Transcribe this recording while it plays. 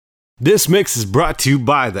This mix is brought to you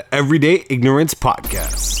by the Everyday Ignorance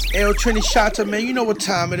Podcast. Ayo, Trini Shata, man, you know what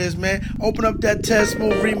time it is, man. Open up that Test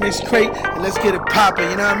Move remix crate and let's get it poppin',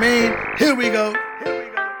 you know what I mean? Here we go.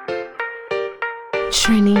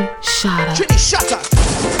 Trini Shata. Trini Shata.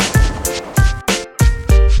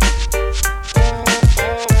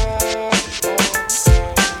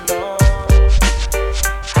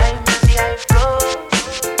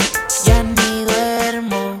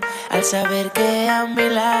 Saber que a mi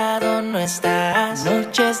lado no estás.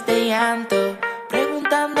 Noches de llanto,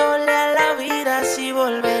 preguntándole a la vida si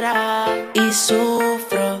volverá. Y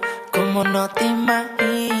sufro como no te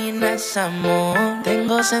imaginas, amor.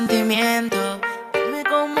 Tengo sentimiento, dime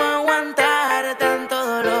cómo aguantar tanto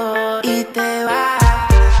dolor. Y te vas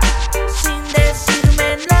sin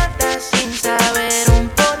decirme nada, sin saber un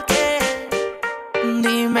porqué.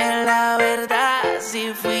 Dime la verdad,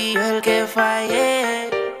 si fui yo el que fallé.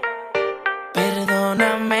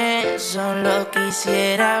 Perdóname, solo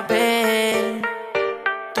quisiera ver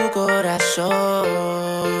tu corazón.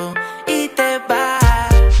 Y te vas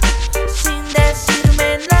sin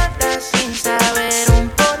decirme nada, sin saber un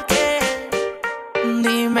porqué.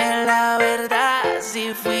 Dime la verdad,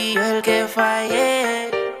 si fui yo el que fallé.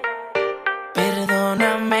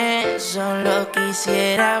 Perdóname, solo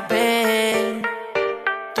quisiera ver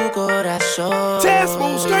tu corazón. Ya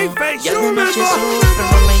de noche sufro,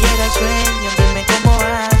 no me llega el sueño. Dime cómo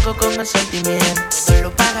hago con el sentimiento. Yo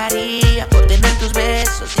lo pagaría por tener tus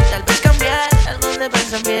besos y tal vez cambiar algo de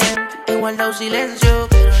pensamiento. He guardado silencio,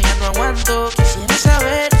 pero ya no aguanto. Quisiera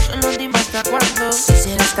saber, solo dime hasta cuándo.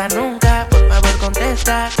 Quisiera estar nunca, por favor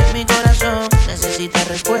contesta. Que mi corazón necesita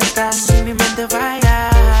respuesta. Si mi mente falla,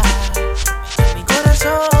 mi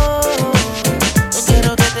corazón, no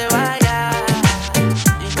quiero que te vayas.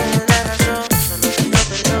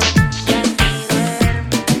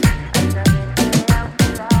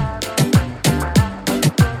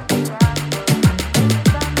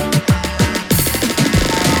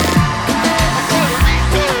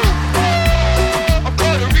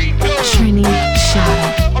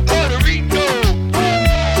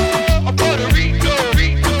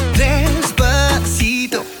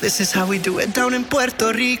 This is how we do it down in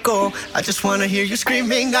Puerto Rico. I just wanna hear you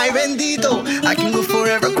screaming, ay bendito. I can go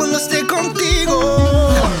forever cuando esté contigo.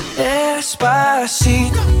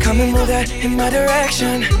 Despacito, come and move that in my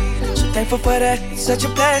direction. So thankful for that, it's such a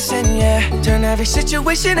blessing, yeah. Turn every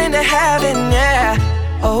situation into heaven, yeah.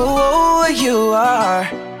 Oh, you are.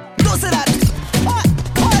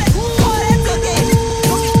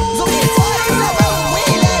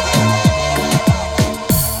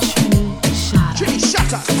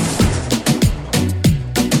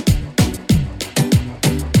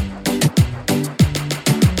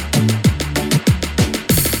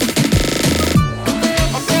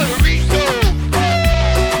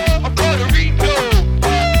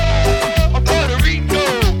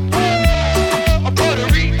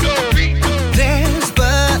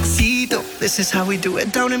 This is how we do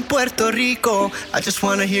it down in Puerto Rico. I just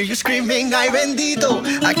wanna hear you screaming, ay bendito.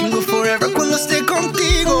 I can go forever cuando esté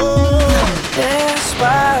contigo.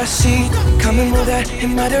 Despacito, come and move that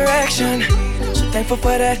in my direction. So thankful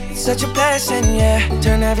for that, it's such a blessing, yeah.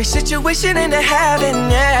 Turn every situation into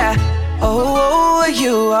heaven, yeah. Oh,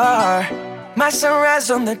 you are my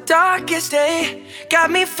sunrise on the darkest day. Got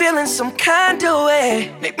me feeling some kind of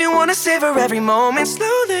way. Make me wanna savor every moment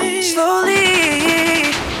slowly, slowly.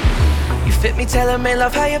 Fit me, telling me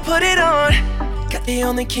love how you put it on. Got the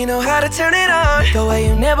only key, know how to turn it on. The way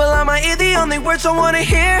you nibble on my ear, the only words I wanna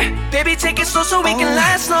hear. Baby, take it slow so we can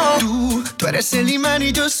last long. Tú eres el imán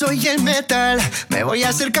y yo soy el metal. Me voy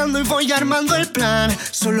acercando y voy armando el plan.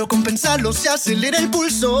 Solo con pensarlo se acelera el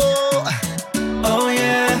pulso. Oh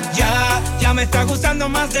yeah, ya me está gustando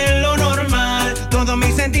más de lo normal. Todos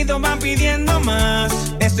mis sentidos van pidiendo más.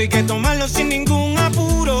 Esto hay que tomarlo sin ningún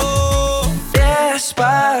apuro.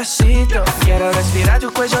 Despacito, quiero respirar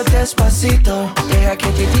tu cuello despacito. Deja que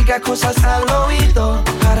te diga cosas al oído,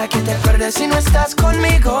 para que te acuerdes si no estás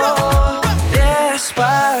conmigo.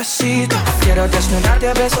 Despacito, quiero desnudarte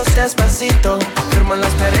a besos despacito. Firmo en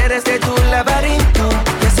las paredes de tu laberinto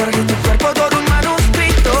y hacer de tu cuerpo todo un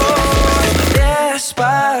manuscrito.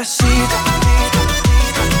 Despacito.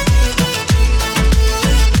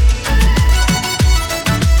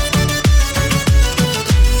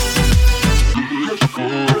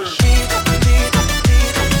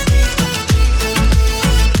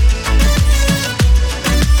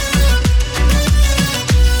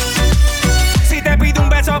 Si te pido un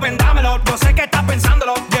beso, ven dámelo. Yo sé que estás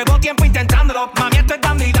pensándolo. Llevo tiempo intentándolo. Mami, estoy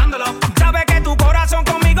dando y dándolo. Sabes que tu corazón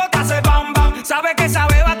conmigo está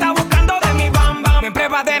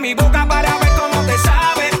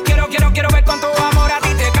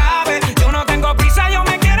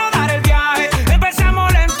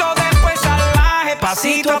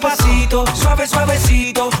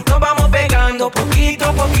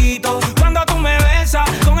poquito. Cuando tú me besas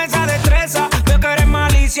con esa destreza, veo que eres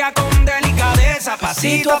malicia con delicadeza.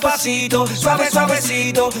 Pasito a pasito, suave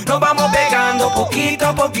suavecito, nos vamos pegando poquito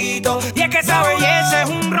a poquito. Y es que esa belleza es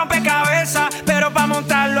un rompecabezas, pero para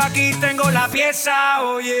montarlo aquí tengo la pieza,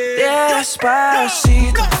 oye.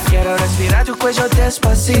 Despacito, quiero respirar tu cuello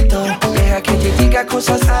despacito. Deja que te diga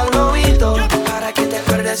cosas al oído, para que te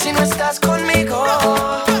acuerdes si no estás conmigo.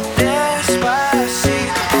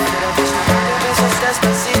 Despacito, quiero disfrutar de besos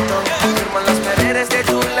despacito. Firmo en las paredes de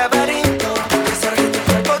tu laberinto, hacer de tu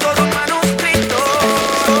cuerpo todo un manuscrito.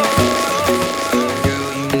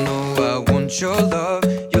 Girl, you know I want your love.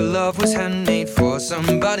 Your love was handmade for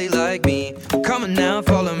somebody like me. Come on now,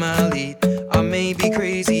 follow my lead. I may be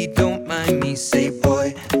crazy, don't mind me. Say,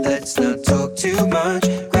 boy, let's not talk too much.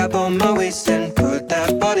 Grab on my waist and put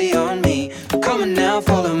that body on me. Come on now,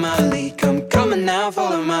 follow my lead. Come on now,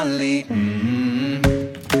 follow my lead.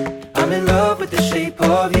 I'm in love with the shape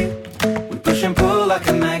of you. We push and pull like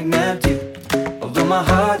a magnet do. Although my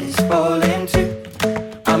heart is falling too.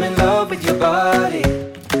 I'm in love with your body.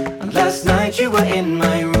 And last night you were in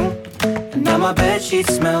my room, and now my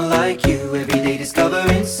bedsheets smell like you. Every day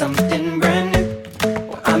discovering something brand new.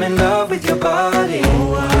 Well, I'm in love with your body.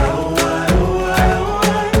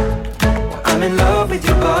 I'm in love with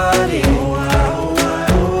your body.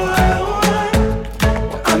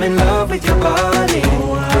 I'm in love with your body.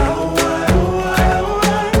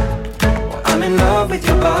 I'm in love with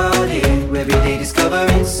your body. Every day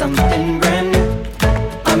discovering something brand new.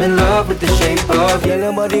 I'm in love with the shape of you. Girl,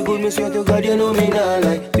 your body good, me swear to God, you know me not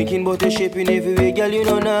lie. Thinking about your shape in every way, girl, you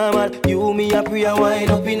know normal. You, me, a pray and wind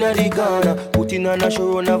up in the corner. Putting on a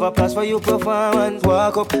show, have a place for your performance.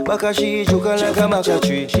 Walk up, back a she, choke her like a maca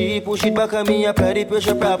tree. She push it back at me, apply the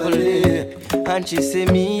pressure properly. And she say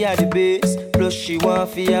me at the base. Plus she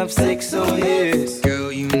want to have sex, oh yes.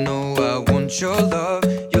 Girl, you know I want your love.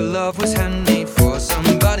 Your love was handmade for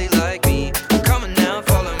somebody like me. Come on now,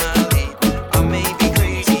 follow my lead. I may be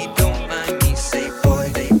crazy, don't mind me. Say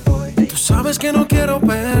boy, boy. Tú sabes que no quiero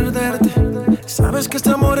perderte. Sabes que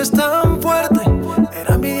este amor es tan fuerte.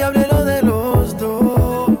 Era envidiable lo de los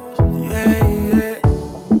dos. Yeah, yeah.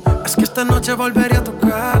 Es que esta noche volveré a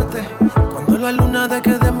tocarte. Cuando la luna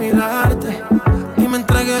deje de mirarte y me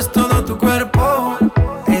entregues todo tu cuerpo.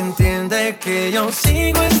 Entiende que yo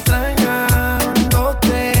sigo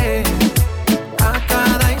extrañándote a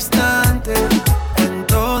cada instante, en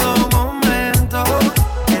todo momento.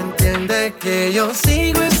 Entiende que yo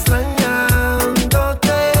sigo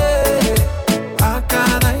extrañándote a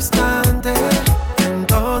cada instante, en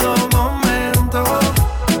todo momento.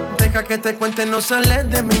 Deja que te cuente, no sale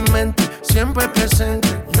de mi mente, siempre presente.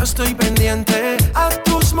 Yo estoy pendiente a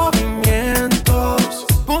tus movimientos,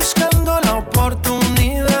 buscando la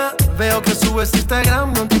oportunidad. Veo que subes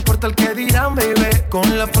Instagram, no te importa el que dirán, baby.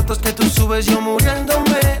 Con las fotos que tú subes yo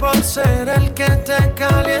muriéndome por ser el que te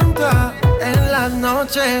calienta en las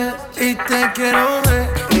noches. Y te quiero ver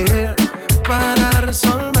para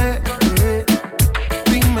resolver.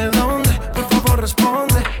 Dime dónde, por favor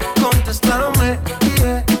responde, contéstame.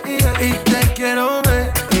 Y te quiero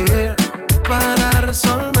ver para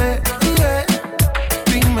resolver.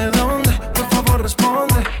 Dime dónde, por favor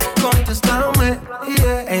responde, contéstame.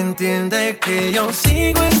 Entiende que yo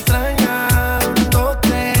sigo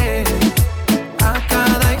extrañándote a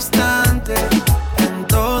cada instante, en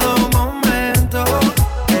todo momento.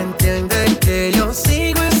 Entiende que yo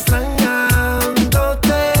sigo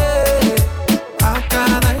extrañándote a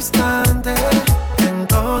cada instante, en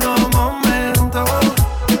todo momento.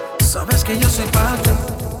 Sabes que yo soy parte.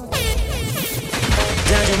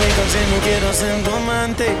 Ya yo me cansé, no quiero ser tu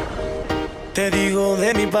amante. Te digo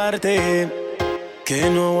de mi parte que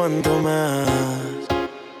no aguanto más.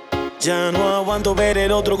 Ya no aguanto ver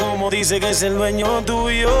el otro como dice que es el dueño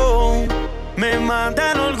tuyo. Me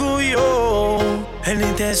mata el orgullo. Él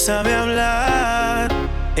ni te sabe hablar.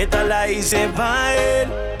 Esta la hice pa' él.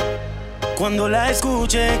 Cuando la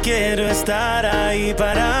escuche quiero estar ahí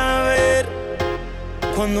para ver.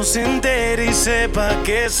 Cuando se entere y sepa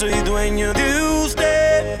que soy dueño de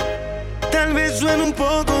usted. Tal vez suene un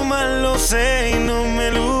poco mal, lo sé y no me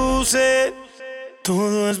luce.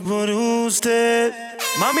 Todo es por usted.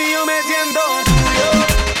 Mami, yo me siento tuyo.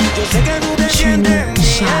 Yo sé que tú te sientes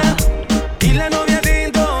mía. Y la novia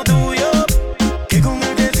siento tuyo. Que con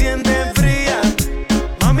él te sientes fría.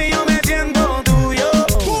 Mami, yo me siento tuyo.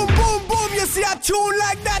 Boom, boom, boom, you see a tune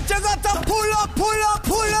like that, you got to pull up, pull up,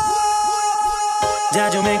 pull up.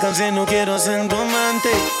 Ya yo me cansé, no quiero ser tu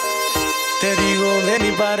amante. Te digo de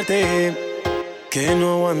mi parte que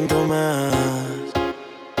no aguanto más.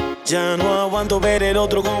 Ya no aguanto ver el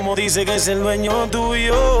otro como dice que es el dueño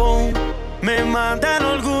tuyo. me mata el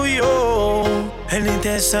orgullo. Él ni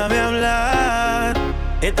te sabe hablar.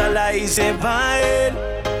 Esta la hice pa' él.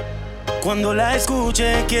 Cuando la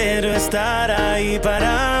escuche quiero estar ahí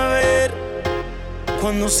para ver.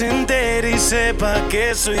 Cuando se entere y sepa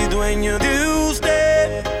que soy dueño de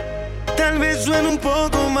usted. Tal vez suene un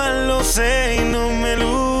poco mal, lo sé y no me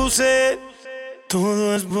luce.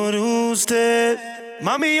 Todo es por usted.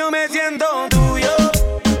 Mami, yo me siento tuyo.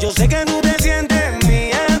 Yo sé que tú te sientes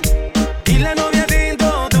mía. Y la novia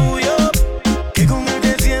siento tuyo. Que con él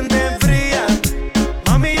te sientes fría.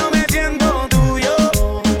 Mami, yo me siento tuyo.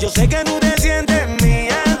 Yo sé que tú te sientes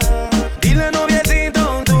mía. Y la novia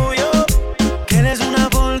siento tuyo. Que eres una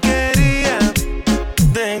porquería.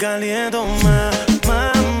 Te caliento más.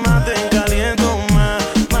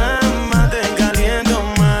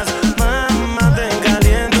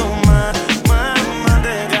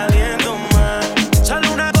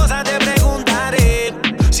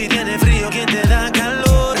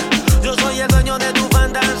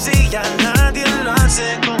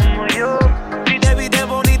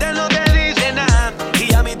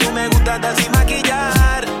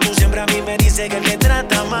 Que el que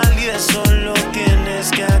trata mal y eso lo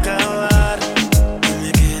tienes que acabar.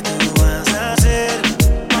 Dime qué tú vas a hacer.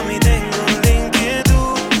 Mami, tengo la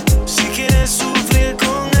inquietud. Si quieres sufrir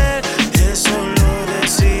con él, eso lo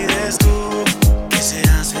decides tú. Que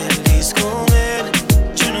seas feliz con él.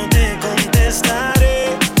 Yo no te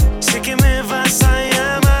contestaré. Sé que me vas a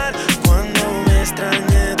llamar cuando me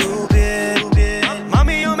extrañe tu piel.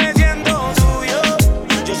 Mami, yo me siento tuyo.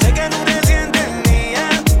 Yo sé que tú te sientes mía.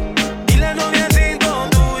 Y la novia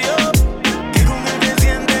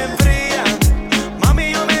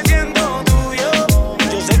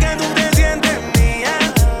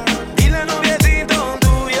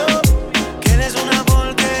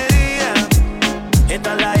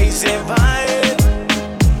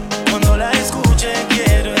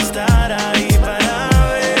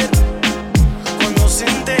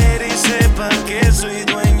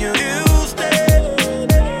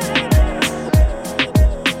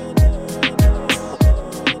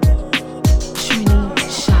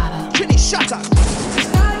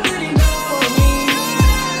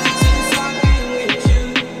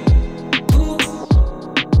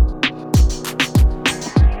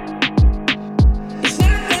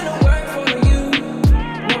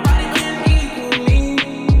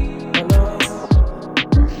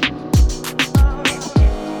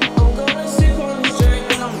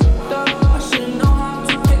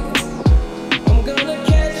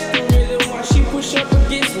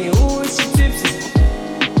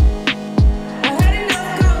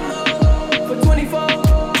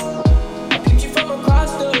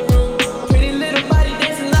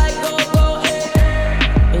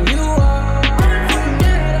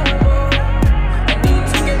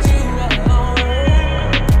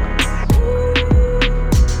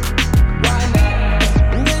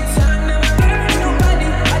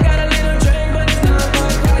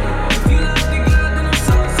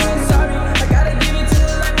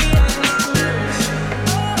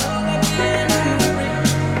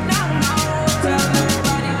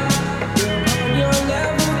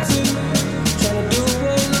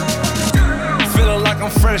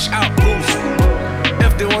fresh out booze.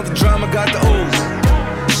 If they want the drama, got the ooze.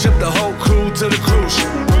 Ship the whole crew to the cruise.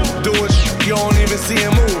 Do it, you don't even see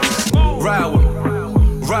him move.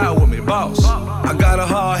 Ride with me, boss. I got a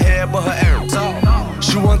hard head, but her air talk.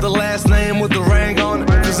 She want the last name with the ring on it.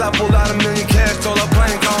 Cause I pulled out $1 million cash, told her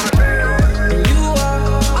plank on it. You are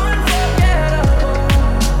unforgettable.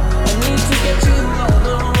 I need to get you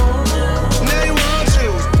alone. Now you want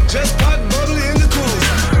chills, just pop bubbly in the cruise.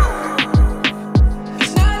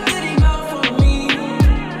 It's not good enough for me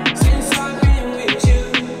since I've been with you.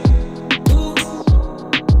 Ooh.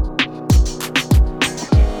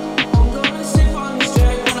 I'm gonna sip on this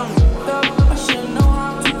track when I'm up. I should know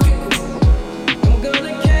how to pick it. I'm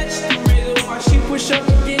gonna catch the rhythm while she push up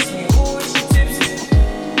against me. Ooh, she tipsy.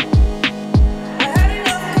 I had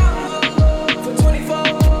enough combo for 24.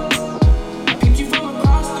 I picked you from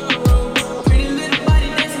across the road. Pretty little body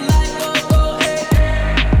dancing like go-go, hey.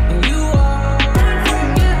 And you are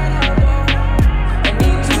unforgettable. I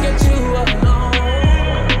need to get you alone.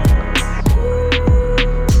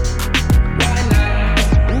 Why not?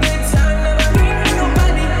 Good time, never meet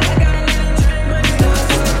nobody. I got a little dream, but it's not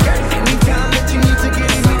so good. Anytime that you need to give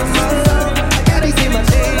me my love, I gotta say my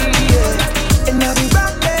name, yeah. And I'll be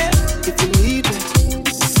right there if you need me.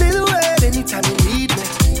 Say the word anytime you need me.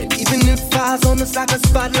 And even if I was on the soccer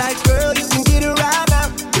spotlight, girl, you can get it right now.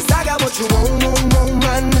 Cause I got what you want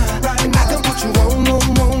right now. And I can put you on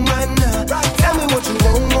right now. Tell me what you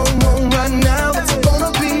want right now. What's it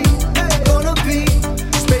gonna be?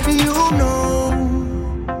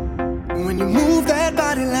 you move that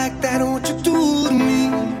body like that, what you do to me,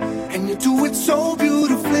 and you do it so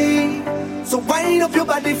beautifully. So wind up your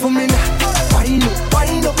body for me now.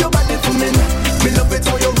 Wind up your body for me now. Me love it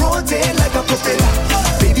how you rotate like a propeller.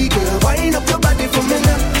 Baby girl, wind up your body for me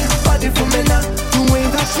now. Body for me now. The way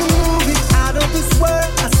that you move it out of this world,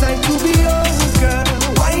 I say to be your girl.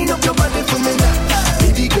 Wind up your body for me now.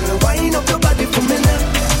 Baby girl, wind up your body for me now.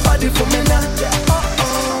 Body for me now.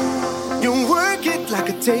 You work it like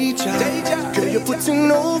a day job. Girl, you're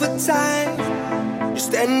putting overtime. You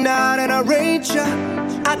stand out and I rate ya.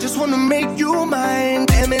 I just wanna make you mine.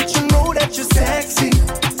 Damn it, you know that you're sexy.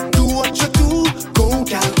 Do what you do, go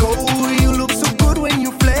gal, go. You look so good when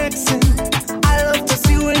you flexing. I love to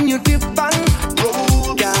see when you dip and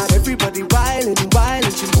roll. Got everybody wildin',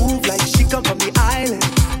 wildin'. She move like she come from the island.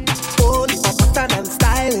 Holy pattern and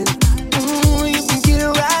styling. You can get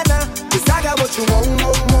it right now. 'Cause I got what you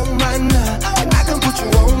want right now. And I can put you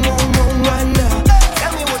on right now.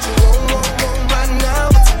 Tell me what you want right now.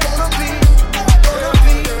 What you gonna be?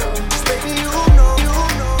 Just baby, you know.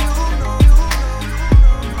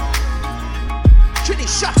 Trini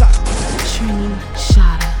Shatta. Trini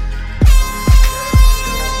Shatta.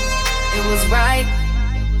 It was right,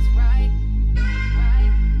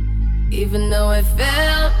 even though it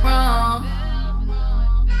felt wrong.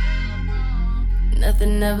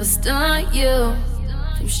 Nothing ever stopped you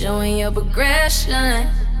from showing your progression.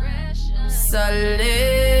 Solid,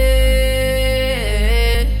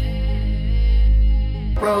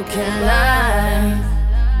 broken lines,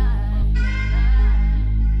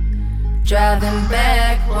 driving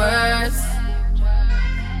backwards,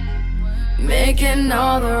 making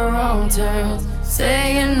all the wrong turns,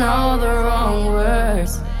 saying all the wrong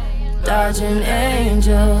words, dodging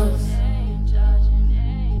angels.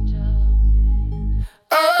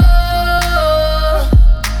 Oh,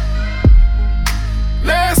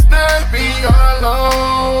 let's not be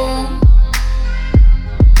alone.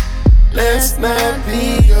 Let's not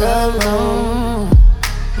be alone.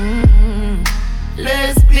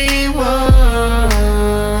 Let's be one.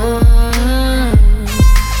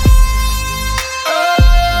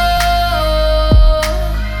 Oh,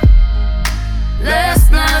 let's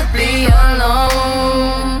not be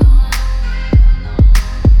alone.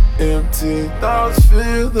 Empty thoughts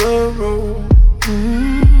fill the room.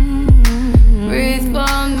 Breathe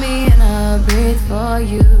for me and I'll breathe for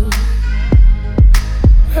you.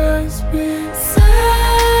 Let's be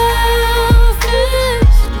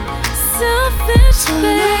selfish,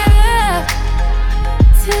 babe.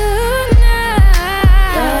 Tonight.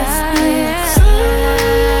 Let's be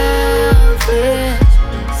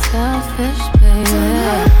selfish,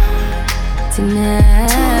 babe. Tonight.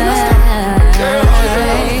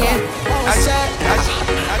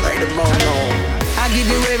 I give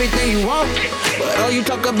you everything you want, but all you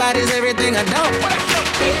talk about is everything I don't.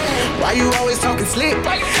 Why you always talking slick?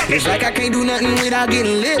 It's like I can't do nothing without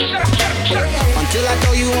getting lit. Until I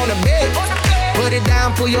throw you on the bed, put it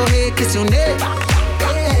down, pull your head, kiss your neck.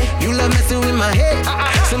 You love messing with my head.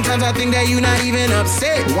 Sometimes I think that you not even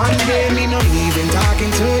upset. One day me not even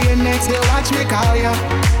talking to you, next day watch me call ya.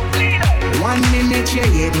 1 minute you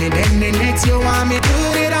hate me, then the next you want me to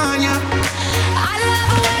put it on ya. I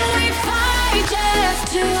love when we fight just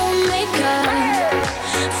to make up.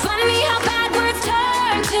 Funny how bad words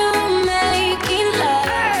turn to making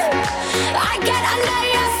love. I get under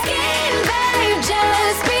your skin, babe,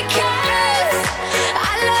 just because.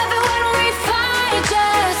 I love it when we fight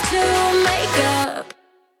just to make up.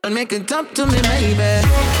 And make it up to me, baby.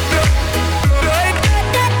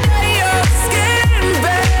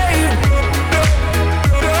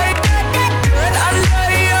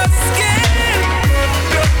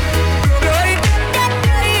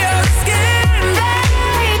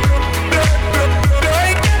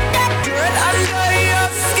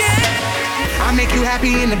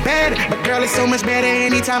 Happy in the bed, but girl, it's so much better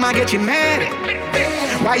anytime I get you mad.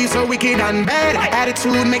 Why you so wicked and bad?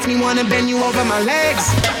 Attitude makes me wanna bend you over my legs.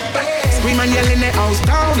 Scream and yell in the house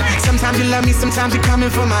down. Sometimes you love me, sometimes you coming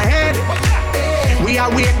for my head. We are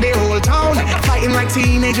with the whole town, fighting like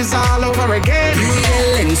teenagers all over again. You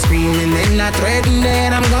yelling, screaming, and I threaten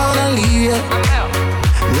that I'm gonna leave you.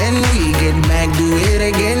 When we get back, do it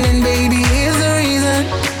again, and baby, here's the reason.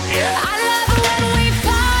 I love it when we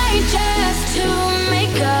fight just to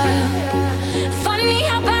make up. Funny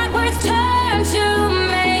how bad words turn to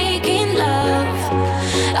making love.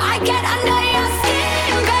 I get under your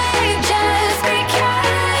skin, babe, just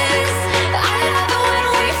because. I love it when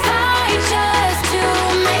we fight just to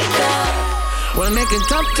make up. Well, make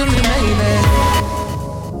it up to me, baby.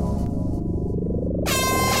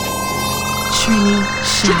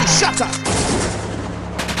 Trini Shatta.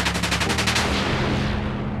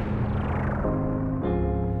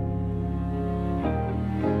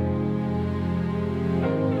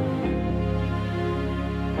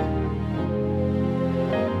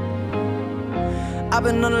 I've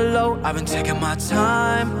been on the low, I've been taking my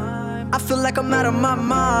time. I feel like I'm out of my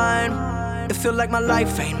mind. It feel like my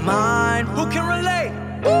life ain't mine. Who can relate?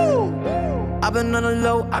 Woo! I've been on the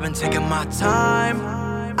low, I've been taking my time.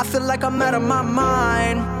 I feel like I'm out of my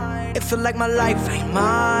mind. It feel like my life ain't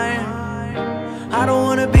mine. I don't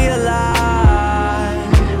wanna be alive.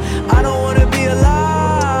 I don't wanna be alive.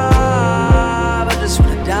 I just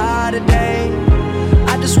wanna die today.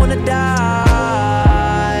 I just wanna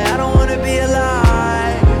die. I don't wanna be alive.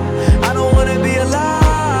 I don't wanna be alive.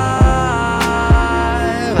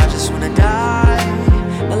 I just wanna die.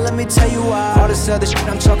 Now let me tell you why. All this other shit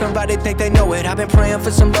I'm talking about, they think they know it. I've been praying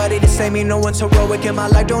for somebody to save me. No one's heroic in my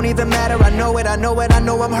life, don't even matter. I know it, I know it, I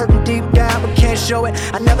know I'm hurting deep down, but can't show it.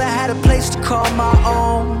 I never had a place to call my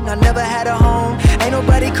own. I never had a home. Ain't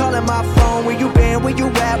nobody calling my phone. Where you been, where you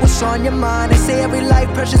at, what's on your mind? They say every life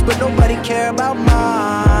precious, but nobody care about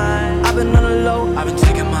mine. I've been on the low, I've been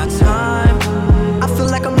taking my time. I feel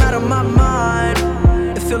like I'm out of my mind.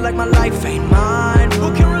 It feel like my life ain't mine.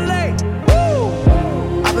 Who can relate?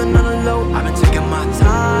 I've been on the low, I've been taking my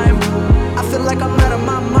time. I feel like I'm out of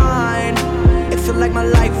my mind. It feel like my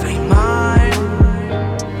life ain't mine.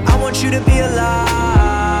 I want you to be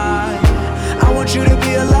alive. I want you to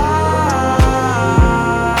be alive.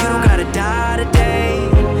 You don't gotta die today.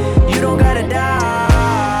 You don't gotta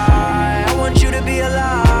die. I want you to be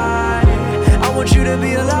alive. I want you to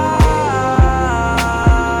be alive.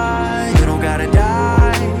 You don't gotta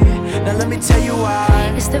die. Now let me tell you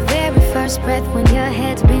why. It's the very first breath when your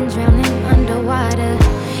head's been drowning underwater.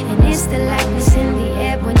 And it's the likeness in the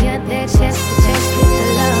air when you're there chest to chest with the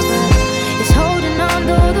lover. It's holding on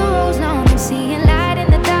though the road's long and seeing light in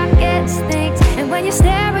the darkest things. And when you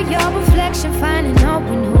stare at your reflection, finding out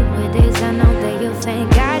when who it is, I know that you'll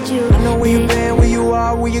thank God you. I know where you've been, where you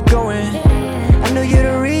are, where you're going. I know you're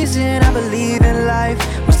the reason I believe in life.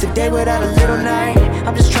 What's the day without a little night?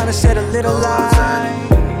 I'm just trying to set a little light.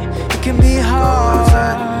 It can be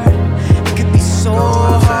hard, it can be so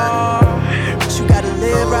hard, but you gotta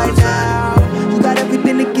live right now. You got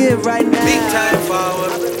everything to give right now. Big time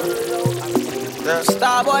forward.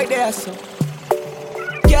 Starboy there, so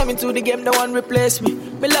came into the game, no one replace me.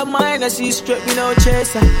 Me love my energy, straight, me no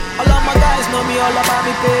chaser. All of my guys know me all about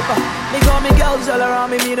me paper. Me got me girls all around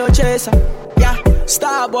me, me no chaser. Yeah,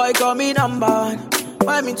 Starboy call me number one.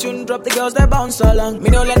 When me tune drop, the girls they bounce along. Me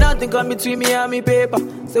no let nothing come between me and me paper.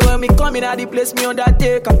 So when me come in at the place, me on that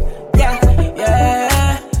take up. Yeah,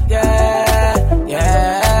 yeah, yeah,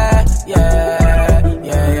 yeah, yeah,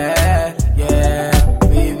 yeah, yeah.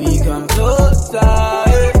 Baby, come closer.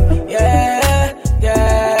 Yeah,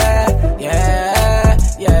 yeah, yeah,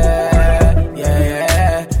 yeah,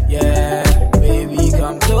 yeah, yeah. Baby,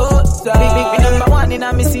 come closer. Big number one in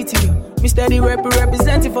my city, yo. Me steady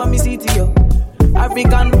representing for me city, yo.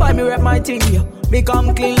 African boy, me rep my thing, yo. Me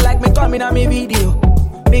come clean like me coming on me video.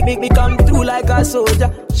 Me come through like a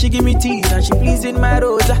soldier. She give me tea and she pleasing my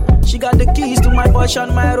rosa. She got the keys to my Porsche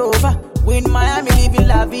and my Rover. We in Miami living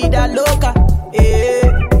la vida loca. Yeah,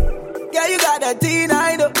 yeah, you got the teen,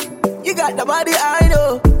 I know. You got the body, I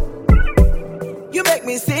know. You make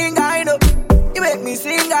me sing, I know. You make me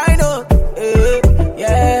sing, I know.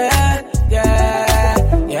 Yeah, yeah,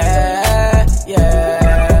 yeah, yeah.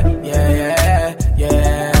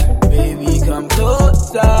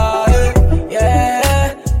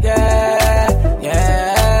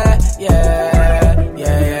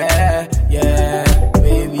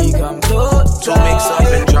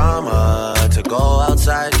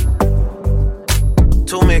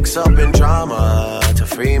 Up in drama to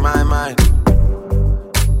free my mind.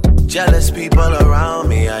 Jealous people around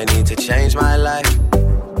me, I need to change my life.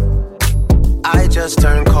 I just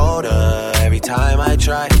turn colder every time I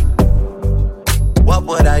try. What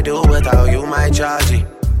would I do without you, my Georgie?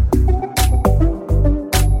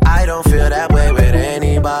 I don't feel that way with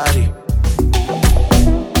anybody.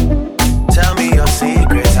 Tell me your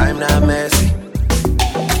secrets, I'm not messy.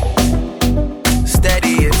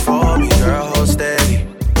 Steady it for me, girl, hold steady.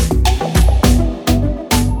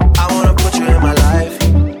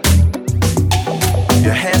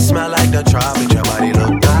 Your hair smell like the tropics, your body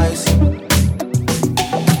look nice.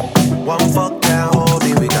 One fuck can't hold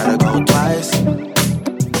me, we gotta go twice.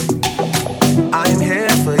 I'm here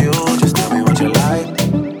for you, just tell me what you like.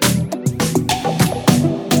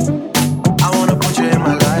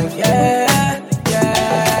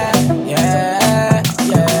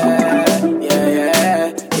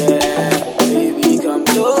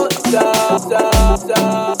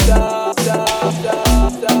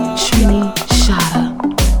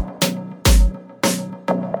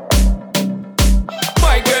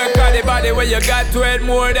 got worth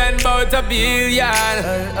more than about a billion.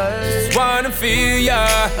 Just wanna feel ya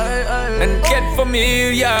and get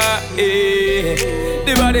familiar. Yeah.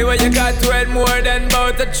 The body where you got worth more than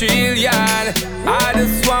about a trillion. I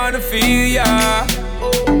just wanna feel ya,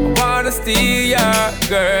 wanna steal ya,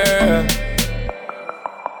 girl.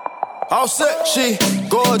 All set, she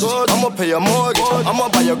gorgeous. I'ma pay your mortgage. I'ma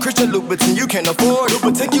buy your Christian Louboutin, you can't afford it.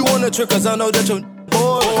 But take you on a trip, cause I know that you're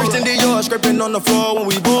bored. Christian Dior scraping on the floor when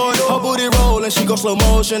we board. Her booty roll and she go slow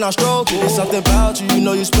motion, I stroke it. It's something about you, you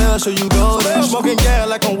know you special, you golden. Smoking gas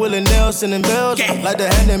like I'm Willie Nelson in Belgium. Like the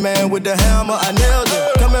handyman with the hammer, I nailed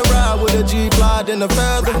it. Come and ride with a G-Fly and a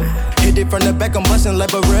feather. Hit it from the back, I'm bustin' like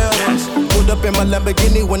Barreras. Pulled up in my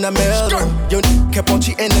Lamborghini when I met her. Your kept on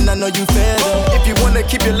cheating and I know you fed her. If you wanna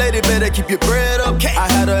keep your lady, better keep your bread up. I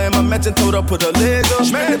had her in my mansion, told her put her leg up.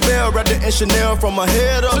 Spin the bell, wrapped it in Chanel from my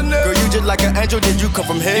head up. Girl, you just like an angel, did you come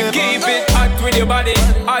from heaven? You keep it hot with your body,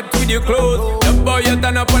 hot with your clothes. The boy you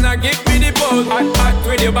turn up and I give me the pose. Hot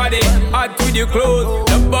with your body, hot with your clothes.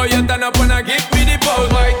 The boy you turn up and I give me the pose.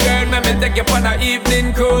 My girl, let me take you on an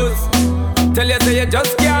evening cruise. Tell you say you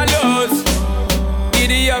just can't lose.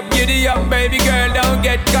 Giddy up, baby girl, don't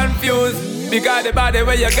get confused. Because the body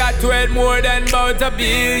where you got worth more than about a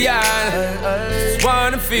billion. Just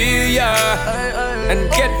wanna feel ya and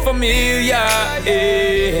get familiar.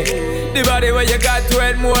 Yeah. The body where you got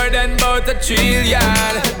worth more than about a trillion.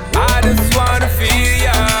 I just wanna feel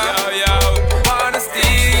ya, wanna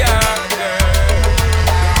steal ya, girl.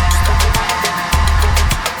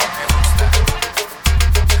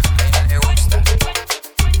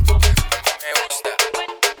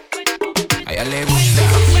 A ella le gusta,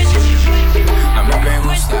 a mí me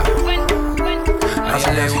gusta, a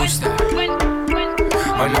ella le gusta,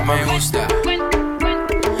 a mí me gusta,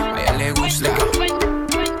 a ella le gusta,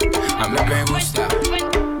 a mí me gusta,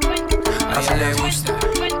 a ella le gusta,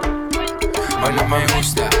 a mí me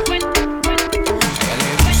gusta, a ella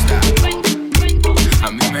le gusta,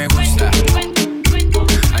 a mí me gusta,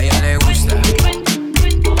 a ella le gusta,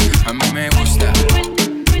 a mí me gusta.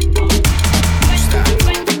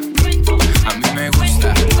 A mí me gusta,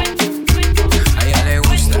 a ella le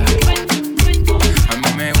gusta, a mí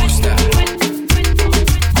me gusta,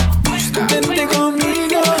 Vente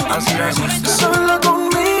conmigo, a mí me gusta, sola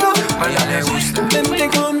conmigo, a ella le gusta, vente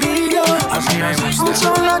conmigo, a mí me gusta,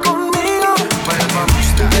 sola conmigo, a ella me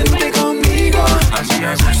gusta, vente conmigo, a mí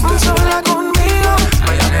me gusta, sola conmigo,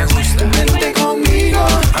 a ella le gusta, vente conmigo,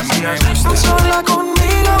 a mí me gusta, sola conmigo,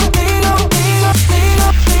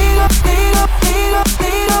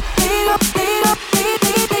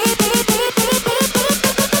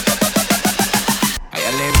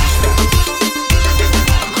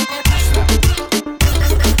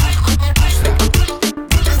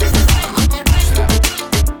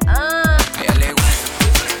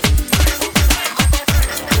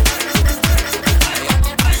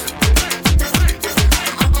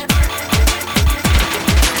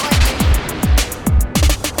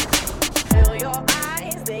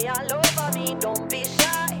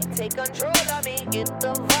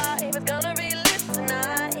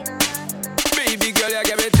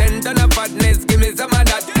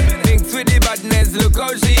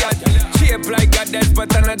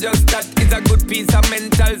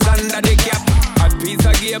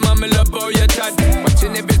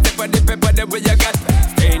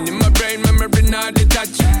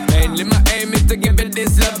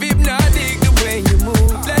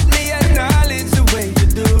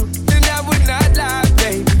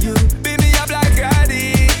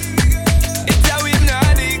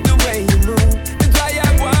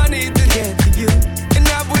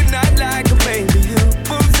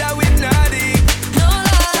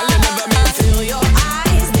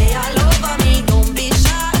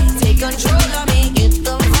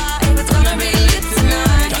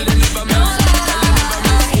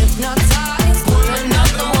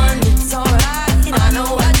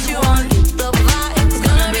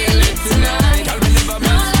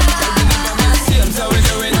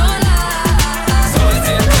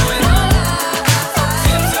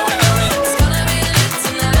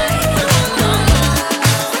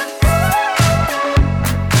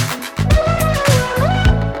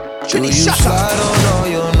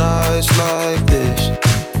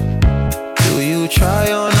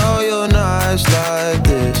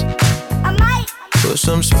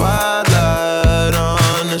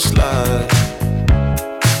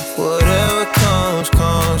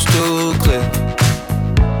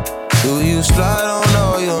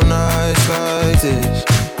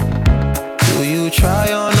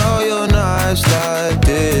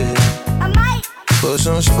 Put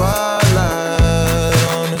some spotlight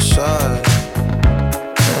on the side,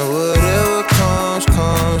 and whatever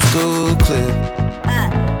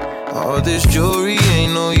jewelry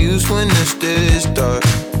ain't no use when it's this dark.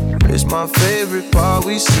 It's my favorite part,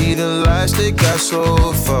 we see the lights that got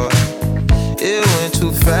so far. It went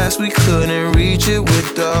too fast, we couldn't reach it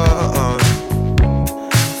with the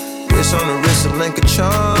wrist on the wrist, a link of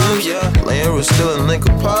charms, yeah. Laying was still a link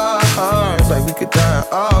apart, like we could die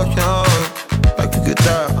all young, like we could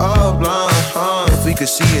die all blind, If we could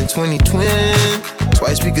see in 2020,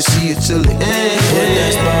 twice we could see it till the end. Put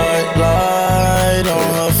that spotlight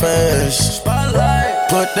on her face.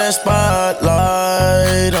 Put that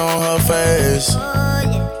spotlight on her face.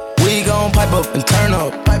 We gon' pipe up and turn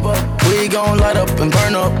up. We gon' light up and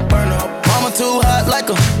burn up. Mama too hot like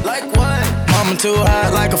what? Mama too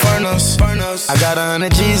hot like a furnace. I got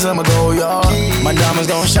 100 G's, I'ma go yard. My diamonds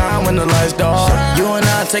gon' shine when the lights dark. You and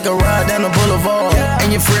I take a ride down the boulevard,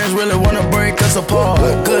 and your friends really wanna break us apart.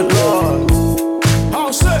 Good Lord.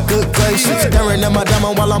 Good gracious, staring at my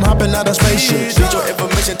diamond while I'm hopping out of spaceship. Need your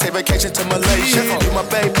information, take vacation to Malaysia. You my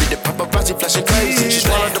baby, the paparazzi flashing crazy. She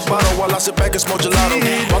swallowed the bottle while I sit back and smoke gelato.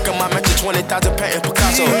 Walking my mansion, 20,000 painting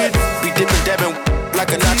Picasso. Be dipping, dabbing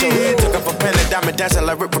like a nacho. Took up a pen and diamond dancing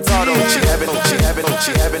like Rick Ricardo. She have it, she have it,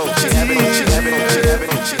 she have it, she have it, she have it, she have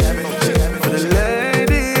it, she have it, she have it. For the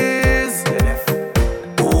ladies.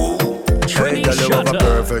 Hey, girl, you have a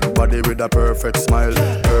perfect body with a perfect smile.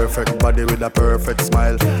 Perfect body with a perfect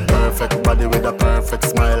smile. Perfect body with a perfect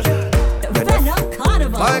smile.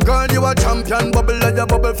 My girl, you a champion. Bubble like a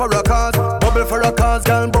bubble for a cause. Bubble for a cause,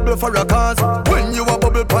 girl, bubble for a cause. When you a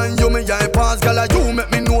bubble pine, you me eye pass. Girl, you make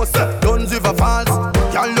me know, sir, don't give a false.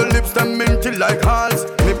 Girl, your lips them minty like halls.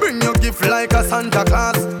 Me bring you gift like a Santa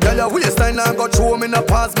Claus. Girl, your waistline I got show me no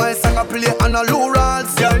pass. My song I play on a low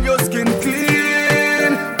rolls. Girl, your skin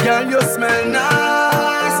clean. Girl, you smell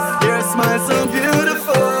nice. Your smile so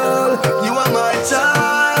beautiful. You are my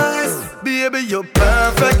choice. Baby, you're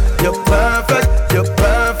perfect. You're perfect. You're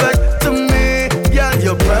perfect to me. Yeah,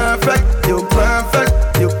 you're perfect. You're perfect.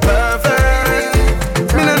 You're perfect.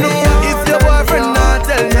 Me no know if your boyfriend not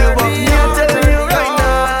tell you, but me I tell you right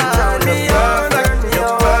now. You're perfect.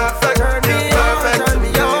 You're perfect. You're perfect to me.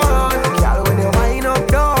 Girl, when you wind up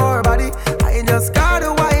your body, I just gotta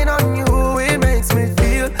wine on you. It makes me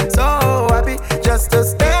feel so happy just to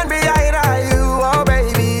stand behind you, oh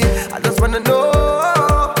baby. I just wanna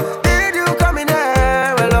know, did you come in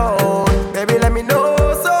there alone? Baby, let me know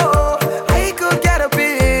so I could get up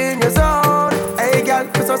in your zone. Hey girl,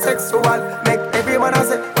 you're so sexual, make everyone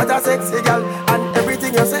say what a sexy girl. And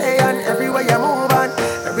everything you say and everywhere you move and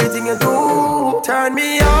everything you do, turn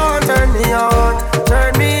me on, turn me on,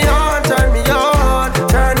 turn me on, turn me on,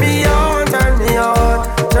 turn me on, turn me on,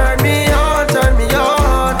 turn me on, turn me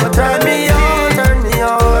on, turn me on, turn me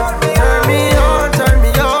on, turn me on, turn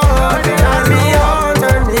me on, turn me on,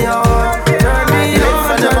 turn me on, turn me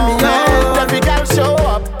on, turn me on. Every girl show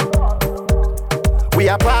up. We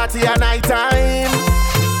a party at night time.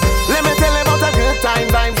 Let me tell you about a good time.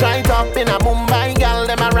 Vibes right up in a Mumbai, girl.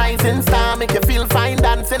 Them a rising star, make you feel fine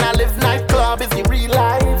dancing. I live nightclub is the real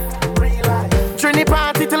life. Trini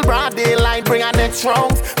party till broad daylight. Bring a next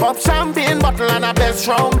rounds. Pop champagne bottle and a best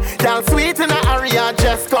round. Girl sweet in a area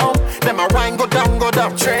just come. Them a wine go down, go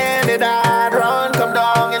down. Trinidad run, come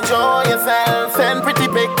down, enjoy yourself. Send pretty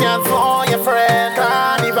pictures for your friend.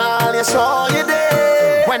 Carnival, you show you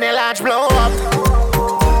day. When the large blow up,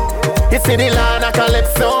 you see the land of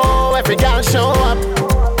Calypso. Every girl show up.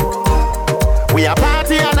 We a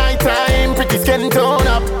party at night time. Pretty skin tone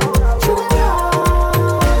up.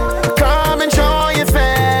 Come and show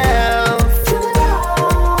yourself.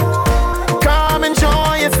 Come and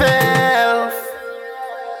show yourself.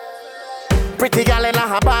 Pretty gal in a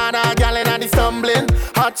Habana, gal in a the stumbling.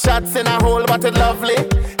 Hot shots in a whole bottle lovely.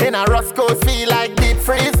 In a Roscoe's feel like deep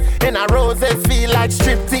freeze. In a Roses feel like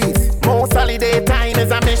striptease. Most holiday time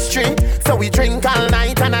is a mystery. So we drink all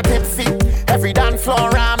night and a tipsy. Every dance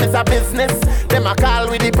floor arm is a business. Them a call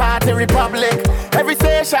with the party republic. Every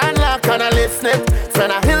station lock on a listening.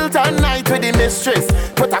 Spend a Hilton night with the mistress.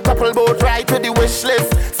 Put a couple boat right to the wish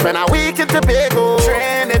list. Spend a week in Tobago.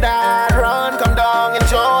 Trinidad run, come down,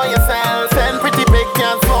 enjoy yourself. Send pretty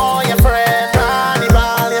pictures for your friend.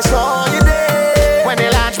 Carnival, you show you day. When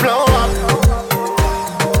the launch blow up,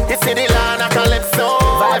 you see the land of Calypso.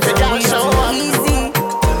 Every girl show up.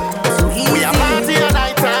 We a party at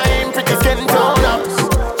night time, pretty skin tone up.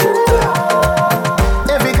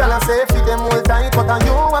 Every girl I say fit them all tight, but on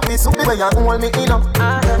you a piece of where you hold me in up.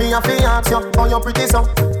 Me a fi ask you, how you pretty so?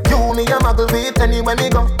 You me a muggle with anywhere me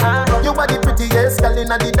go. You are the prettiest girl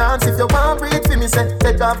inna the dance. If you want breathe for me, say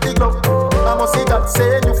take off the glove. I must see God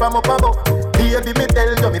send you from up above. Baby, me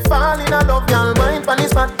tell you me fall in love. Y'all mind pon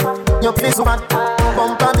this spot, your face fat,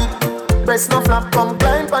 bump a bit, breast no flap, come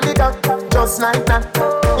climb pon the cock. just like that.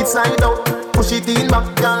 It's slide out, push it in back,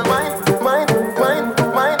 girl. Wine, wine, wine,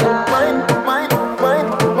 wine, wine, wine, wine,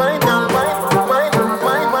 wine, girl. Wine, wine,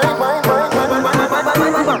 wine, wine, wine, wine,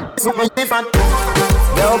 wine, wine. So much different.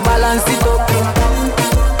 Girl, balance it up.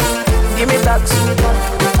 Give me that.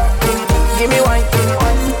 Give me wine.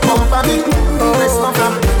 Bump a bit, press my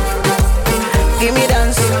flap. Give me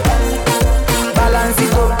dance. Balance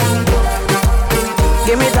it up.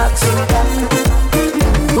 Give me that.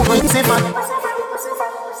 You going to man?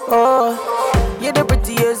 Oh, you're the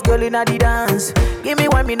prettiest girl in the dance. Give me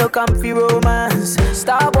one, me no comfy romance.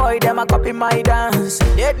 Star boy, them a copy my dance.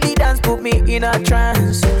 Deadly dance put me in a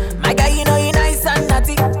trance. My guy, you know you nice and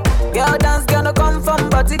naughty. Girl dance, girl no come from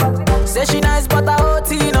body. Say she nice but I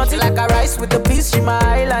OT naughty. Like a rice with the piece, she my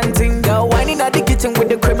island thing. Girl whining at the kitchen with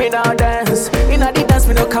the criminal dance. In the dance,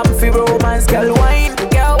 me no comfy romance. Girl wine,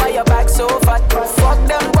 girl why your back so fat? Fuck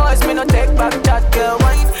them boys, me no take back chat. Girl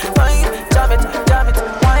wine, wine, jam it,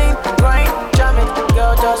 wine, grind, jam it.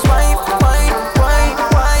 Girl just wine, wine, wine,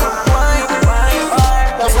 wine, wine, wine,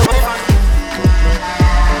 wine. That's what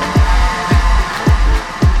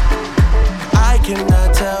I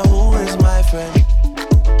cannot tell who is my friend.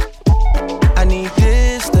 I need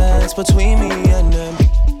distance between me and them.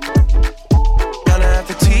 Gonna have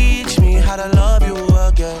to teach me how to love you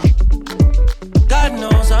again. God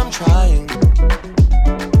knows I'm trying.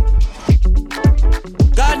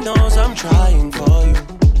 God knows I'm trying for you.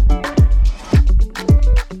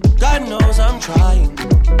 God knows I'm trying.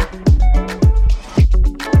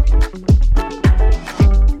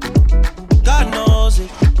 God knows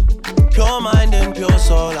it. Pure mind and pure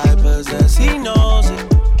soul I possess. He knows it.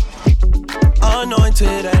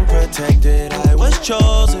 Anointed and protected, I was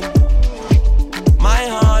chosen. My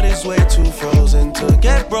heart is way too frozen to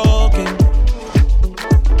get broken.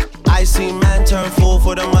 I seen man turn fool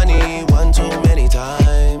for the money one too many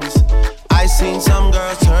times. I seen some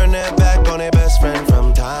girls turn their back on their best friend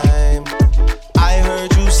from time. I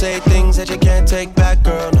heard you say things that you can't take back,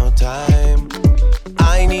 girl, no time.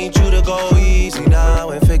 I need you to go easy now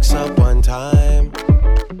and fix up one time.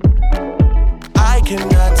 I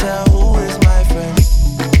cannot tell who is my friend.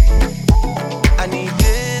 I need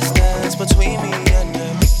distance between me and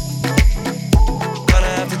them.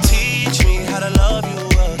 Gonna have to teach me how to love you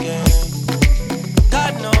again.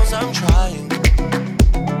 God knows I'm trying.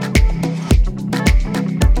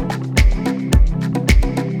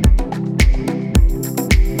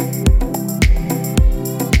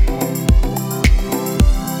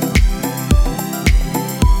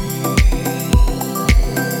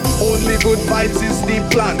 Only good vibes is the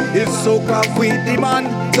plan. It's so craft we demand.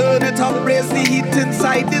 Turn it up, raise the heat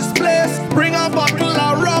inside this place. Bring a bottle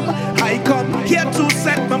of rum. I come here to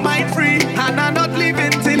set my mind free, and I'm not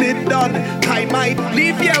leaving till it done. I might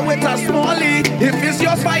leave here with a smallie. If it's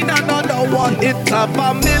yours, find another one. It's a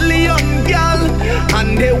million gal,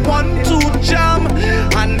 and they want to jam.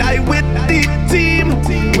 And I with the team,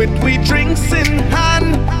 with we drinks in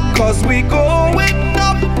hand. Cause we going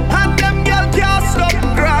up, and them gal can't stop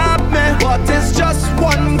grab me. But it's just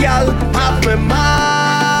one gal, have me mind.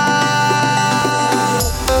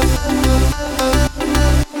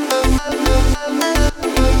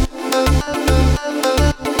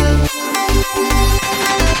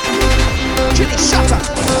 Jimmy, shut up.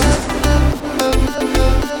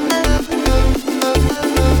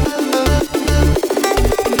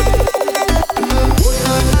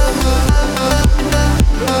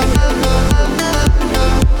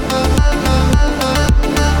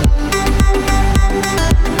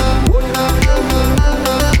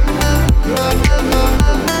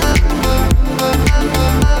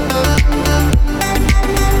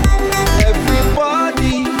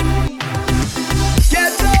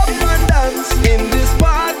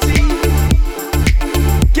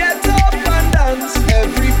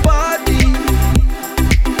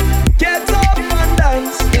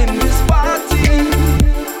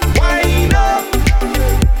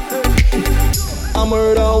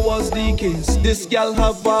 This girl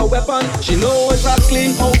have a weapon. She know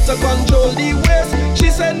exactly how to control the waves. She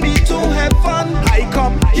send me to have fun. I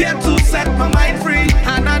come here to set my mind free,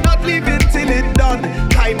 and I'm not leaving till it done.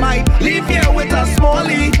 I might leave here with a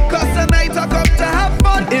smallie, cause tonight I come to have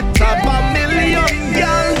fun. It's a million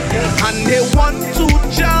girl, and they want to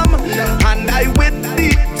jam. And I with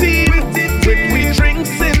the team, with we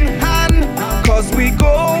drinks in hand. Cause we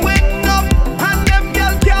going up, and them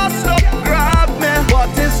girl can't stop grab me. But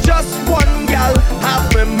it's just one girl,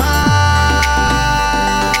 have me mind.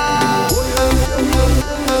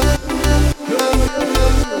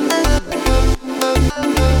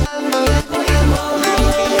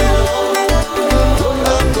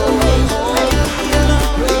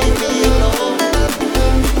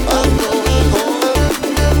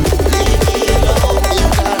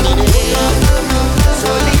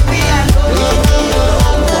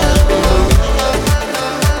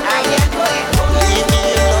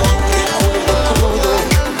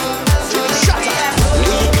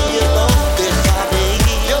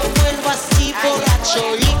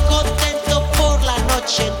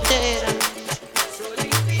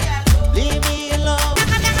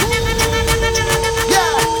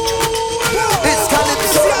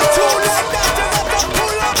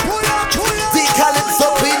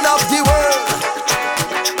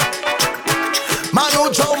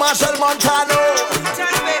 Montano.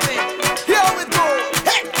 Here we go.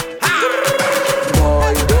 Hey.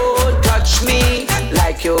 Boy, don't touch me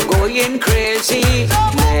like you're going crazy.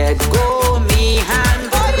 Let go me hand.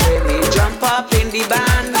 Let me jump up in the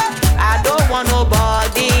band. I don't want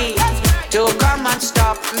nobody to come and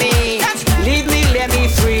stop me. Leave me, let me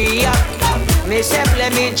free up. Myself,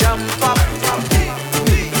 let me jump up.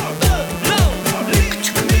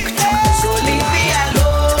 So leave me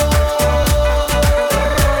alone.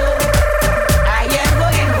 I am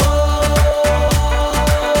going home.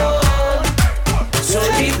 So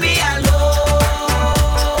leave me alone.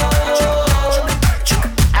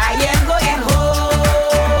 I am going home.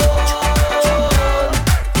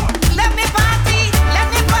 Let me party, let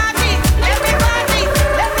me party, let me party,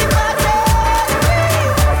 let me party.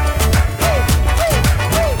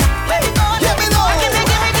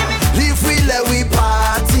 If we let we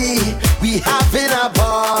party, we having a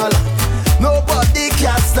ball. Nobody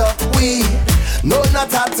can stop we. No,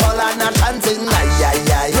 not at all, and I'm chanting. Ay,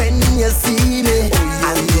 ay, ay. When you see me,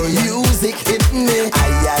 and the music hit me.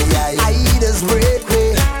 Ay, ay, ay. I just break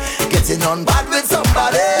me. Getting on bad with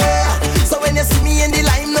somebody. So when you see me in the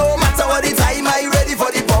line, no matter what the time, I ready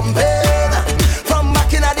for the pumping. From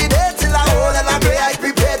back in the day till I hold and I pray, I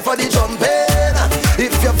prepared for the jumping.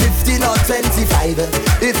 If you're 15 or 25,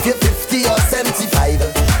 if you're 50 or 75,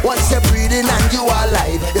 once you're breathing and you are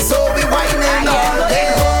alive, so we whining all day.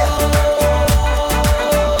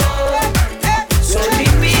 So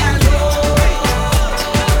leave me alone.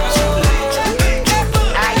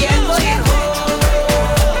 I am going home.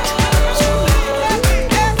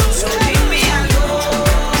 So leave me alone.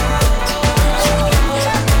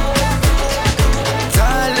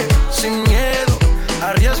 Dale, sin miedo,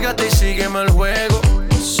 arriésgate y sígueme el juego.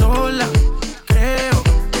 Sola, creo,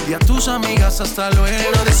 y a tus amigas hasta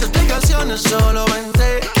luego. No des explicaciones, solo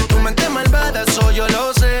vente. Que tu mente malvada, eso yo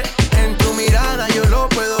lo sé. En tu mirada yo lo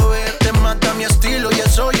puedo ver. Te mata mi estilo y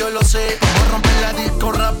eso yo lo sé. Vamos a romper la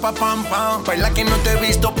disco, rapa, pam, pam. Baila que no te he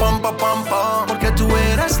visto, pam, pam, pam, pam. Porque tú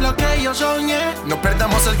eres lo que yo soñé. No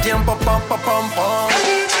perdamos el tiempo, pam, pam, pam, pam.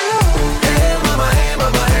 Hey, mama, hey,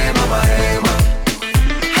 mama, hey, mama, hey, mama.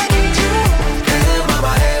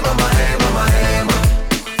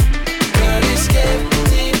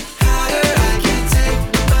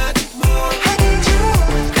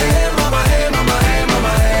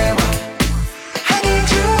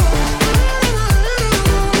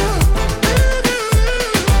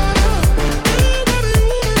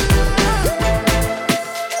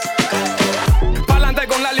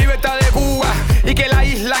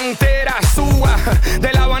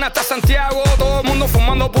 De La Habana hasta Santiago, todo el mundo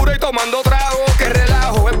fumando puro y tomando trago. Que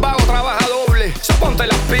relajo, es vago, trabaja doble. So ponte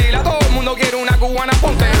las pilas, todo el mundo quiere una cubana,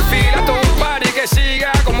 ponte en fila. Todo un party que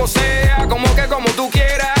siga como sea, como tú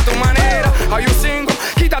quieras, a tu manera. Hay un cinco,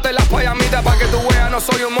 quítate las payamitas pa' que tú veas, no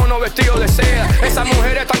soy un mono vestido de seda. Esas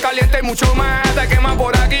mujeres están calientes y mucho más, te queman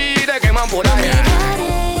por aquí, te queman por allá.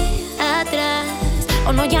 Miraré atrás,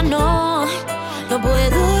 o no, ya no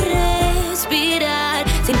puedo respirar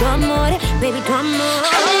sin tu amor, baby, tu amor.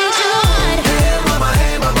 I need you. Hey mama,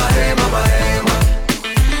 hey mama, hey mama, hey mama.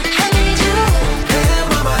 I need you. Hey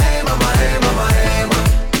mama, hey mama, hey mama, hey mama.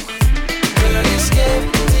 Girl, it's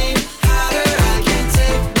getting hotter, I can't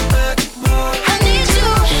take much more. I need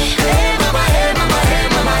you. Hey mama, hey mama, hey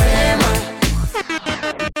mama, hey mama.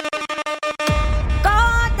 Go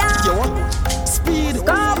down. You want speed?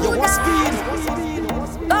 Go you want down. speed?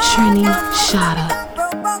 Trini Shada.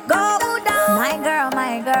 Go down. My girl,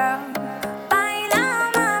 my girl. Baila,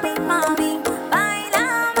 mami, mami. Baila,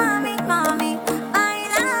 mami, mami.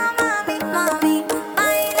 Baila, mami, mami.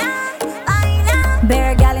 Baila, baila.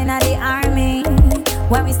 Bear gal in the army.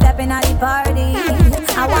 When we step in the party,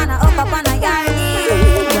 I wanna up on a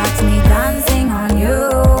yardie. Watch me dancing on you.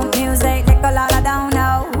 Music like a lot, I don't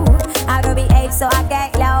know. I do behave so I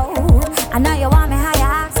get low. I know you want me how you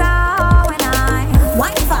act so when I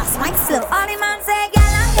wine fast, wine slow. All the man say,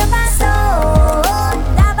 girl, I'm your paso.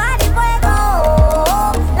 La body fuego.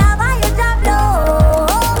 La body drop low.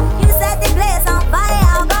 You set the place on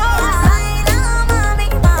fire. Go baila, mami,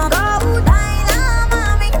 mama. Go baila,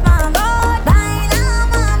 mami, mama. Go baila,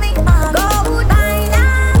 mami, mama. Go baila.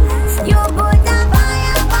 You put the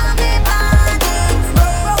fire on me body. Go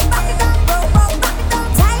back it up, go back it up.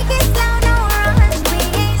 Take it slow, no rush. We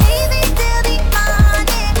ain't leaving till the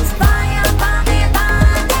morning. Fire on me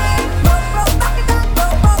body. Go back it up, go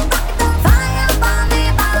back it up. Fire on me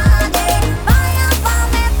body. Fire on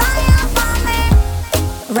me, fire on me.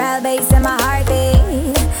 Real bass in my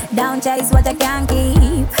heartbeat. Don't chase what you can't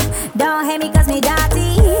keep. Don't hate me cause me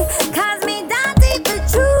dirty. Cause me dirty for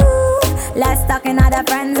true. Let's talk in the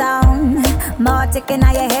friend zone. More ticking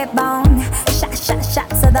on your hip bone. Shot, shot, shot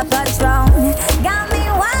to the first round. Got me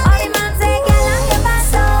wild. All the man say, girl, I'm your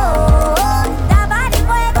paso. La body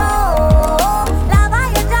fuego. La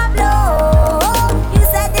vaya drop low. You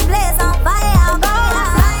set the place on fire. Go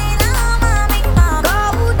baila, mami, ma. Go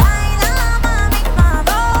baila, mami, ma.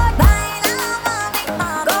 Go baila, mami,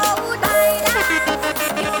 ma. Go baila.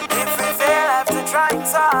 If we fail after trying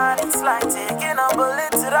hard, it's like taking a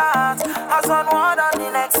bullet to the heart. As one word on the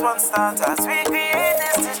next one starts, as we create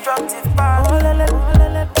this destructive path.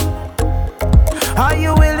 Are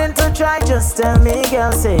you willing to try? Just tell me,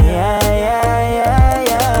 girl. Say yeah, yeah, yeah,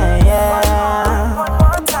 yeah, yeah. One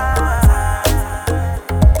more time.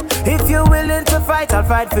 If you're willing to fight, I'll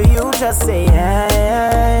fight for you. Just say yeah,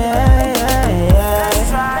 yeah, yeah, yeah, yeah. Let's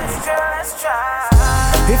try, let's try.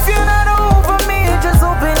 If you're not over me, just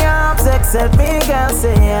open your arms, accept me, girl.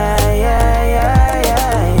 Say yeah, yeah, yeah,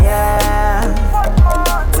 yeah, yeah. One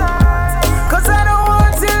more time. 'Cause I don't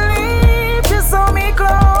want to leave, just hold me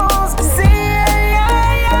close. Say yeah,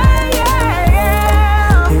 yeah, yeah, yeah,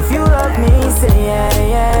 yeah. If you love me, say yeah,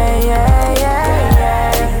 yeah, yeah, yeah,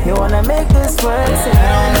 yeah. You wanna make this work, say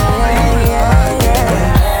yeah, yeah, yeah,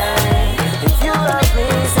 yeah. If you love me,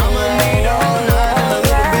 say yeah, yeah,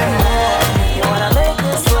 yeah, yeah. You wanna make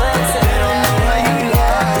this work, say yeah,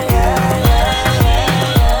 yeah, yeah, yeah.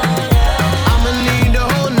 I'ma need the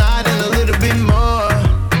whole night and a little bit more.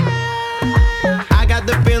 I got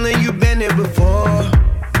the feeling you've been here before.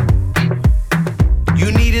 You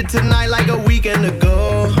need it tonight like a weekend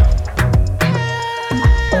ago.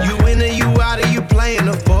 You in or you out or you playing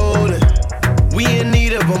a folding. We in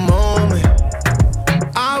need of a moment.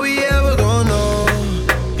 Are we ever gonna know?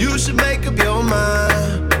 You should make up your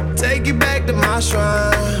mind. Take you back to my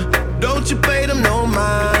shrine. Don't you pay them no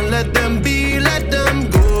mind. Let them be, let them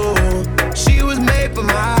go. She was made for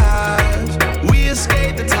my eyes. We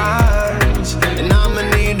escaped the times. And I'ma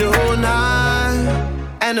need the whole night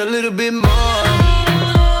and a little bit more.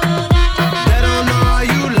 Let 'em know how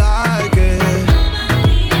you like it.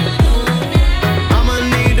 I'ma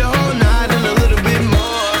need the whole night and a little bit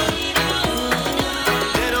more.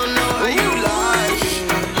 Let 'em know how you like it.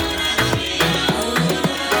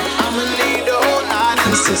 I'ma need the whole night and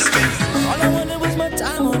consistent. All I wanted was my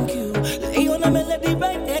time on cue. Lay on a melody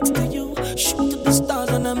right next to you. Shoot to the stars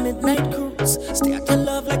on a midnight cruise. Stay at your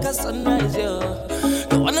love like a sunrise, yeah.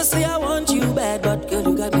 Don't wanna say I want you bad, but girl,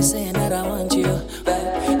 you got me saying that I want you bad.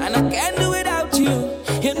 And I can't do without you.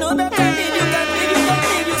 You know that I need you, got me, you got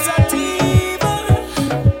me, you sativa.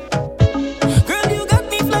 Girl, you got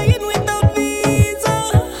me flying with no visa.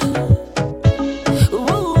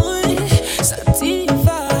 Ooh,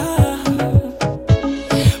 sativa.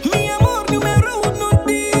 Mi amor, numero uno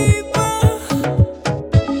diva.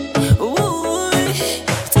 Ooh,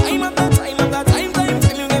 time after time after time,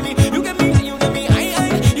 you get me, you get me, you get me,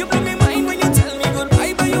 you blow me mind when you tell me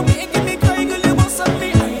goodbye, but you making me cry, girl, you must have me,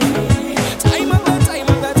 time after time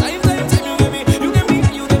after time, you get me, you get me,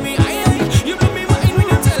 you get me, you blow me mind when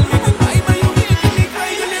you tell me goodbye, but you making me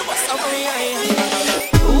cry, girl, you must have me,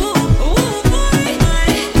 ooh, boy,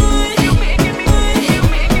 you making me,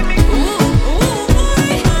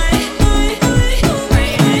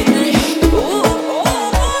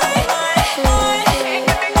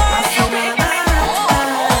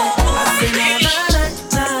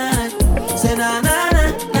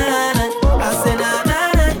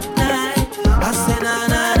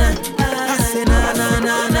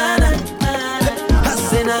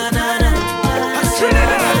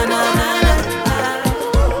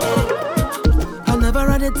 I never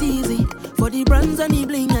had it easy for the brands and the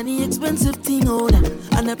bling and the expensive thing, oh that.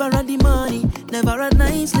 I never had the money, never had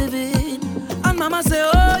nice living. And mama say,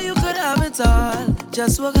 oh, you could have it all,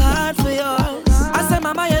 just work hard for yours. I say,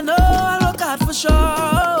 mama, you know I'll work hard for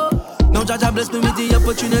sure. Now Jaja bless me with the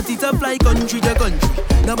opportunity to fly country to country.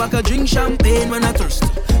 Now I could drink champagne when I thirsty.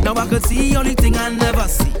 Now I could see only thing I never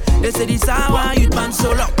see. They say this hour you'd man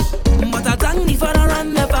so lucky. But I thank the father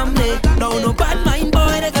and the family. Now no bad mind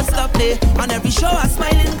boy they can stop me. On every show I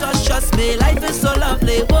smiling cause trust me, life is so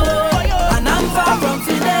lovely. Whoa. And I'm far from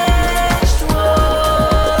finished.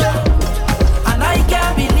 Whoa. And I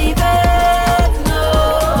can't believe it. No.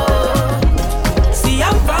 See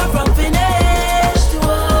I'm far from finished.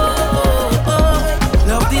 Whoa.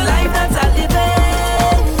 Love the life that I live in.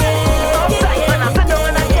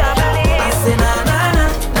 I say na na na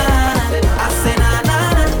na. I say na na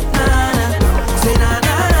na na. Say na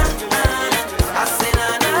na na na. I say na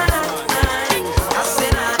na na na. I say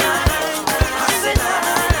na na na. I say na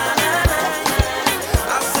na na na.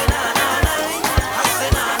 I say na na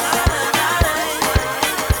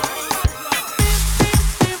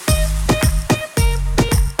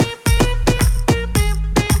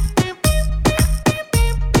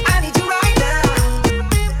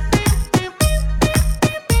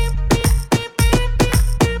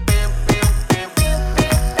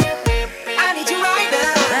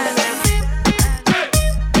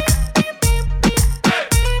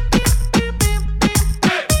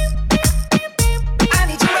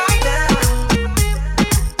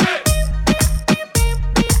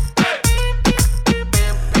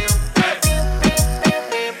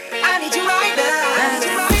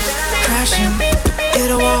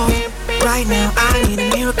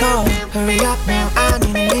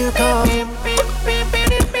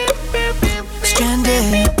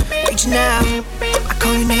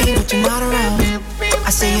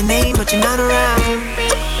say your name, but you're not around. I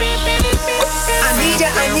need you,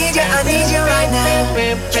 I need you, I need you right now.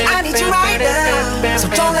 I need you right now. So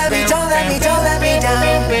don't let me, don't let me, don't let me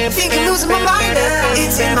down. Think I'm losing my mind now.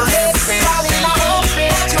 It's in my head, probably in my home.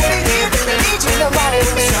 You'll be here, I need you nobody.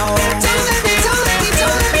 So don't let me, don't let me,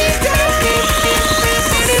 don't let me down.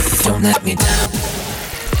 Don't let me down.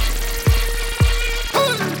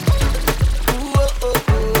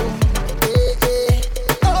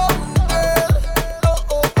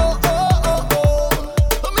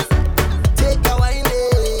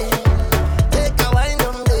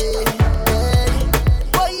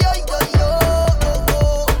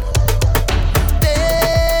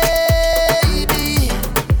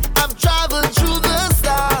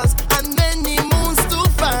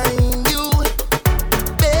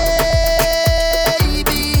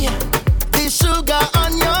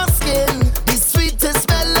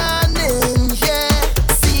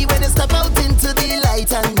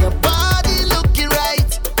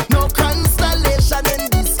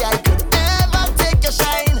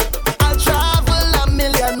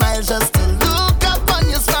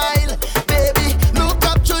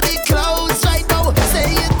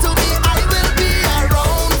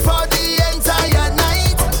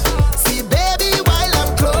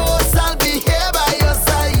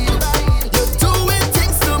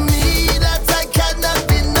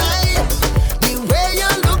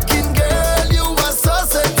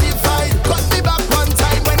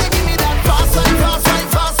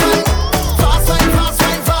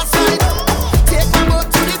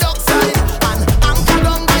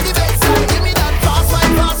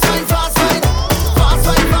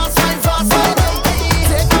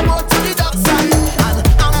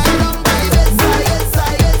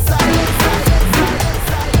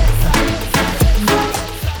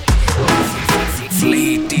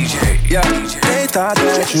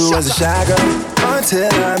 You was a shy girl until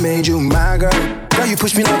I made you my girl. Girl, you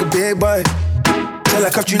pushed me like a big boy till I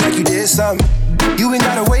cuffed you like you did something. You ain't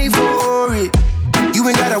gotta wait for it. You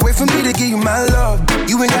ain't gotta wait for me to give you my love.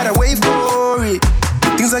 You ain't gotta wait for it.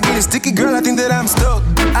 Things are getting sticky, girl, I think that I'm stuck.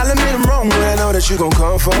 I'll admit I'm wrong, but I know that you gon'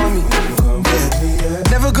 come for me. Yeah.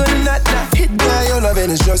 Never gonna not hit by your love and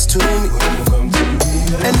it's just to me.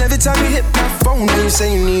 And every time you hit my phone, you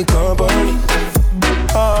say you need company.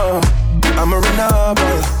 Oh, I'ma run up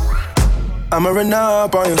on you. I'ma run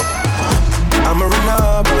up on you. I'ma run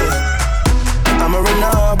up on you. I'ma run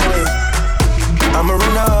up on you. I'ma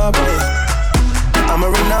run up on you. I'ma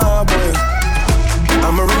run up on you.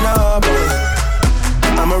 I'ma run up on you.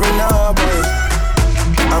 I'ma run up on you.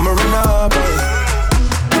 I'ma run up on you.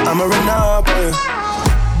 I'ma run up on you.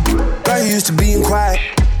 Girl, you used to being quiet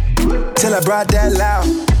till I brought that loud.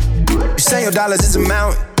 You say your dollars is a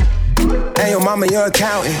mountain, and your mama your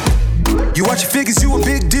accountant. You watch your figures, you a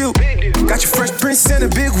big deal. Got your Fresh Prince and a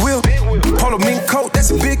big wheel. Polo mink coat, that's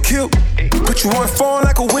a big kill. Put you on phone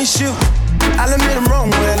like a windshield. I'll admit I'm wrong,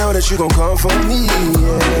 but I know that you gon' come for me.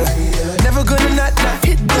 Yeah. Never gonna not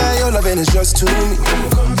hit that. Your loving is just to me.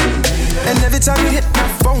 And every time you hit my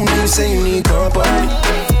phone, you say you need company.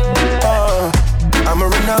 Oh, I'ma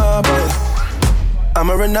run up on you.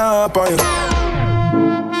 I'ma run up on you.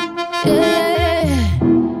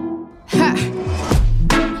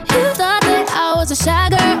 I was a shy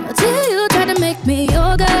girl until you tried to make me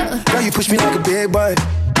your girl. Girl, you pushed me like a big boy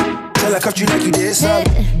till I cuffed you like you did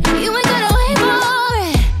something. You ain't gotta wait for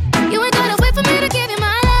it. You ain't gotta wait for me to give you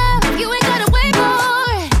my love. You ain't gotta wait for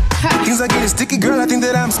it. Things are getting sticky, girl, I think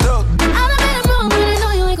that I'm stuck. I'll admit I'm wrong, but I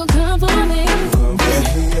know you ain't gon' come for me.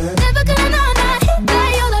 Never gonna not hit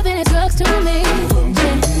that. Your loving it sucks to me.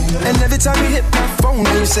 And every time you hit my phone,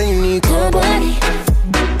 you say you need company.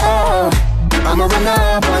 Oh, I'ma run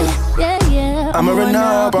up on you. Yeah. I'ma run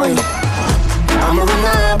up on you. I'ma run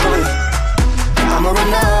up on you. I'ma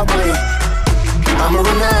run up on you. I'ma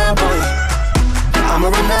run up on you. I'ma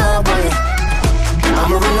run up on you. I'ma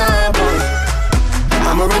run up on you.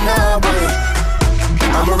 I'ma run up on you.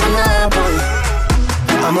 I'ma run up on you.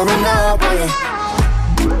 I'ma run up on you.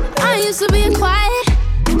 I used to be quiet,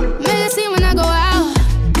 make it seem when I go out.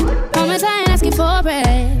 Promise I ain't asking for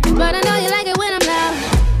bread, but I know you like it when I'm loud.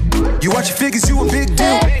 You watch your figures, you a big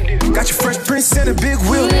deal. Got your Fresh Prince and a big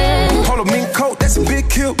wheel. Polo mink coat, that's a big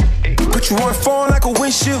kill. Put you on phone like a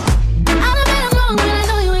windshield. I'll admit I'm wrong, but I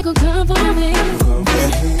know you ain't gon' come for me.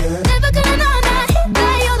 Never gonna not hit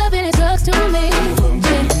that. Your loving it sucks to me.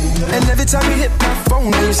 And every time you hit my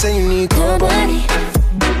phone, you say you need company.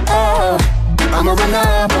 Oh, I'ma run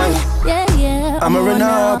up on you. Yeah. I'ma run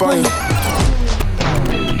up on you.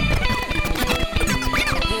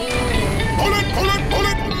 Pull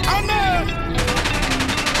it, I'm there.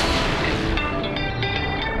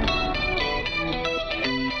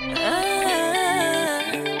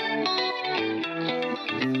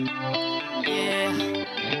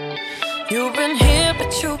 been here,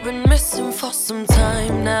 but you've been missing for some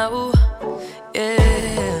time now.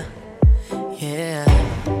 Yeah, yeah.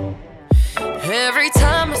 Every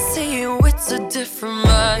time I see you, it's a different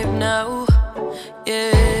vibe now.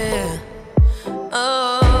 Yeah,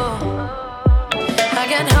 oh, I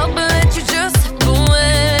can't help but let you just slip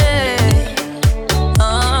away.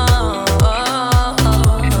 Oh, oh,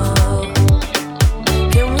 oh.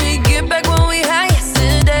 Can we get back what we had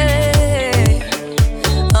yesterday?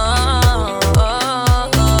 Oh,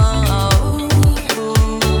 oh, oh.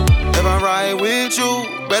 If I ride with you,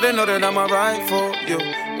 better know that I'ma ride for you.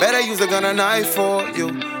 Better use a gun or knife for you.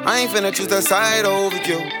 I ain't finna choose the side over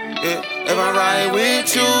you. Yeah. If I ride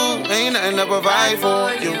with you, ain't nothing to provide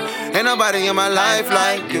for you. Ain't nobody in my life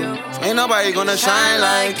like you. Ain't nobody gonna shine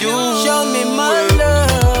like you. Show me my love.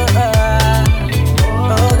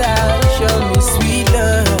 Oh God, show me sweet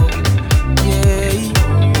love. Yeah.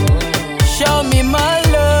 Show me my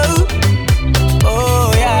love.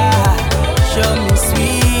 Oh yeah. Show me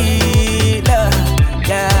sweet love.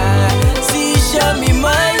 Yeah. See, show me my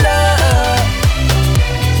love.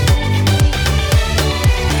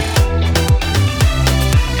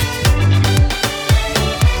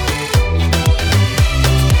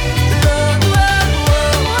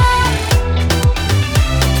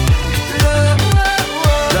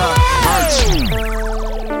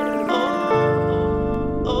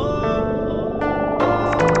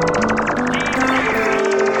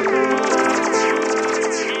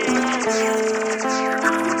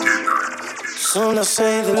 Son las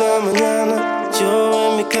 6 de la mañana, yo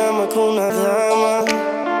en mi cama con una dama.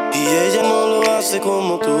 Y ella no lo hace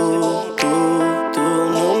como tú,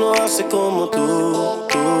 no lo hace como tú.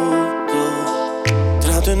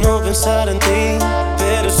 Trato de no pensar en ti,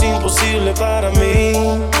 pero es imposible para mí.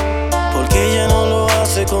 Porque ella no lo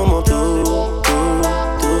hace como tú,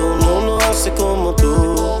 no lo hace como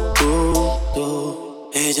tú.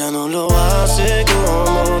 Ella no lo hace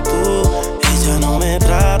como tú. Ella no me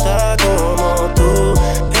trata como tú.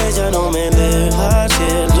 Ella no me eleva al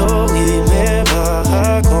cielo y me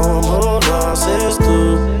baja como lo haces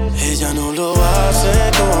tú. Ella no lo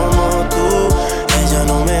hace como tú. Ella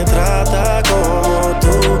no me trata como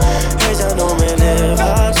tú. Ella no me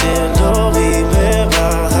eleva al cielo y me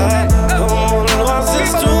baja como lo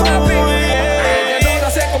haces tú. Ella no lo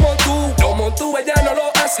hace como tú ella no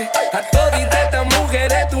lo hace. A toditas estas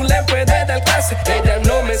mujeres tú le puedes dar clase. Ella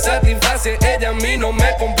no me satisface, ella a mí no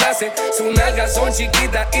me complace. Sus nalgas son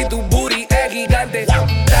chiquitas y tu booty es gigante. Tal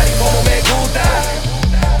y como me gusta.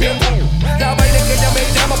 Bien, la vaina es que ella me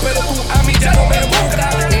llama, pero tú a mí ya no me gusta.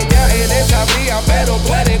 Ella eres sabría, pero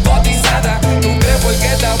tú eres cotizada. Tú crees porque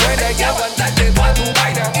está buena y aguantaste toda tu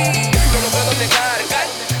vaina. No lo puedo negar,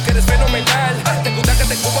 que eres fenomenal. Te gusta que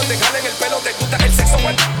te cuban, te jalen el pelo, te gusta el sexo.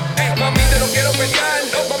 Mami, te lo quiero pelear.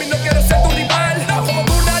 Mami, no quiero ser tu rival. Como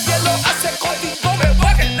tú nadie lo hace contigo, me voy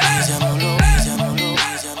a quedar.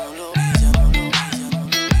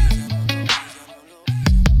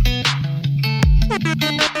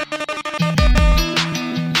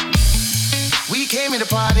 We came here to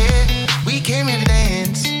party, we came here to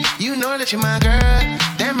dance. You know that you're my girl,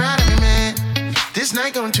 damn right I'm your man. This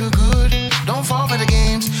night going too good, don't fall for the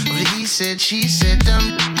games of the he said, she said,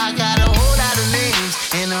 them. I got a whole lot of names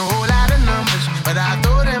and a whole lot of numbers, but I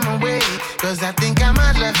throw them away, cause I think I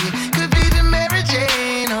might love you. Could be the Mary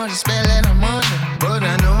Jane or the spell that I'm under, but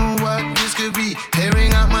I know what this could be,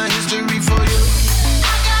 tearing out my history for you.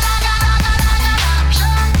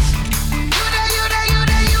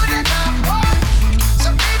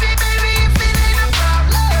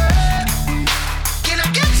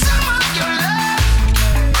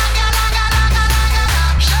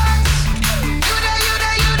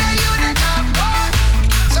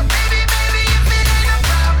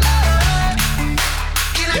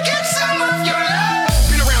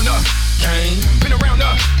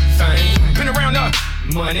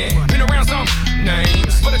 Money, been around some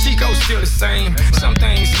names, but the Chico's still the same. Some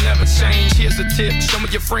things never change. Here's a tip: show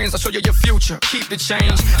me your friends, I'll show you your future. Keep the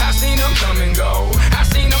change. I seen them come and go. I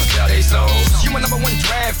seen them sell their souls. You my number one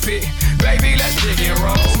draft pick, baby. Let's dig and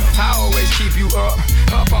roll. I always keep you up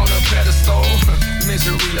on a pedestal.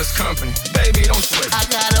 Misery loves company, baby. Don't sweat. I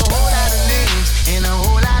got a whole lot of names and a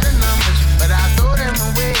whole lot of numbers, but I throw them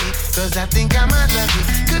away, cause I think I might love you.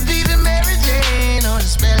 Could be the Mary Jane or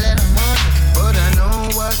the spell that I'm under, but I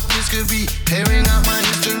know what this could be, tearing out my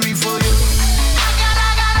history for you. I got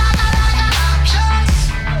options.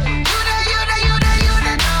 You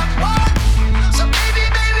the top one. So baby,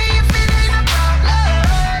 if it ain't a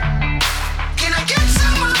problem, can I get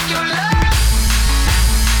some of your love?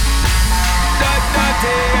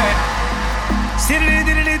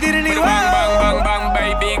 Bang, bang, bang, bang,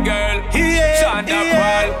 baby girl. Yeah.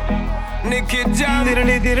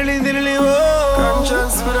 diddly, whoa.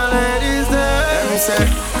 Conscious for the ladies there. Let me say,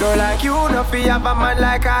 girl like you, no fear have a man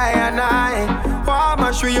like I and I.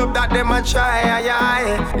 Warm show you up that them a try,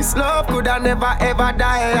 This love could have never ever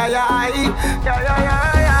die,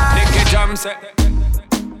 Nicky Jam say.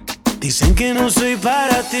 Dicen que no soy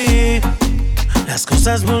para ti, las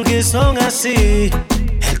cosas porque son así.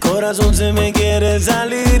 El corazón se me quiere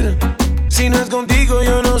salir, si no es contigo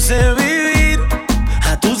yo no sé vivir.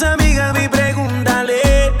 A tus amigas vi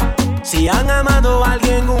pregúntale si han amado a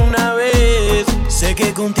alguien una vez. Sé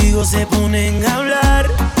que contigo se ponen a hablar,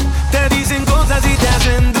 te dicen cosas y te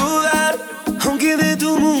hacen dudar. Aunque de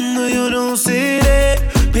tu mundo yo no seré,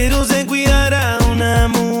 pero sé cuidar a una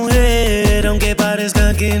mujer. Aunque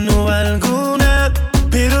parezca que no valgo nada,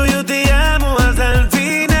 pero yo te amo hasta el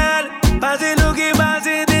final. Pase lo que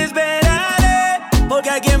pase te esperaré, porque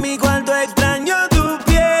aquí en mi cuarto extraño tu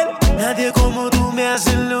piel. Nadie como tú me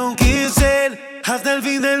hace enloquecer, hasta el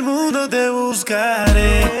fin del mundo te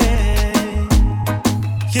buscaré.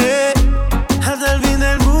 Yeah, hasta el fin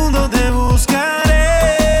del mundo te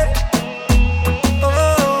buscaré.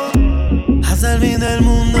 Oh, hasta el fin del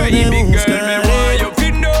mundo te buscaré.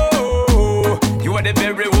 You are the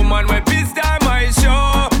very woman where this time I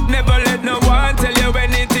show. Never let no one tell you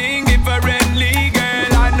anything differently,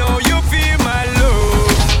 girl. I know you feel my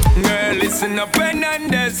love. Girl, listen up and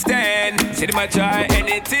understand. See them a try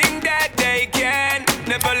anything that they can.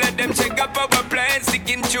 Never let them check up our plans.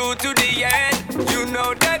 Sticking true to the end. You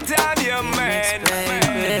know that I'm your man.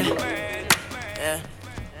 Yeah.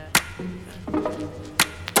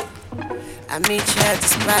 I meet you at the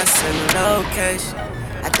spots and the location.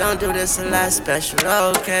 I don't do this a lot, special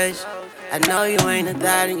occasion. I know you ain't a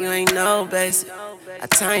thought and you ain't no basic. I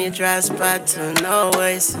turn your dry spot to an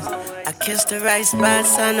oasis. I kiss the right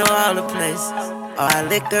spots, I know all the places. Or I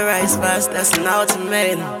lick the right spots, that's an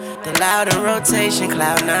ultimatum. The louder rotation,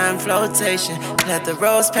 cloud nine flotation. Let the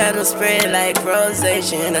rose petals spread like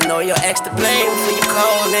rosation. I know you're extra blame for your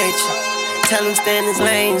cold nature. Tell him stand his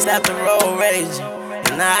lane, stop the road raging.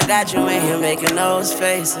 And now I got you in here making those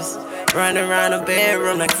faces. Running around the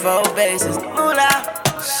bedroom like 4 bases. Moolah.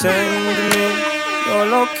 Send me your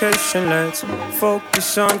location, let's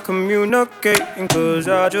focus on communicating. Cause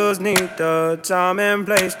I just need the time and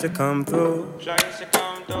place to come through.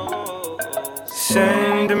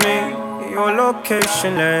 Send me your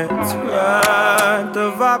location, let's ride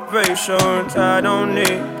the vibrations. I don't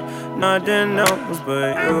need nothing else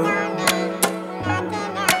but you.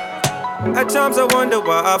 At times I wonder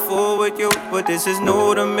why I fool with you, but this is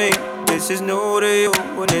new to me. This is new to you.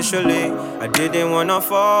 Initially, I didn't wanna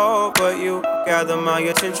fall, but you gathered my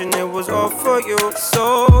attention, it was all for you.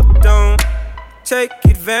 So don't take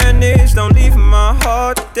advantage, don't leave my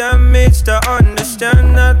heart damaged. I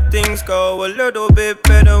understand that things go a little bit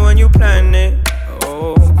better when you plan it.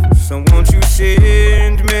 Oh, so won't you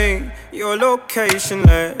send me your location?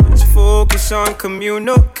 Let's focus on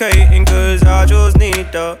communicating. Cause I just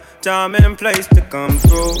need the time and place to come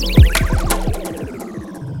through.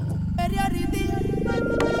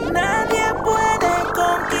 Nadie puede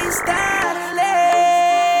conquistarle.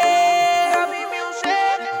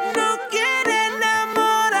 No quiere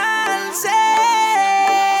enamorarse.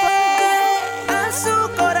 A su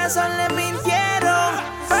corazón le mintieron,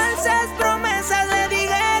 falsas promesas le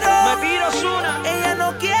dijeron. Ella no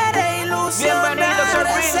quiere ilusionarse. Bienvenidos al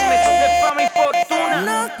remix de Fama y Fortuna.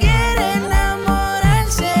 No quiere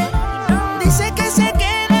enamorarse. Dice que se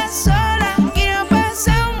queda sola, que ha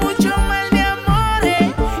pasado mucho mal de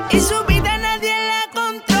amores y su vida nadie la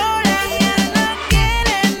controla. Ella no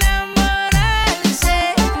quiere enamorarse.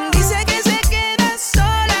 Dice que se queda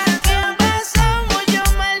sola, que ha pasado mucho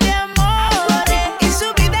mal de amores y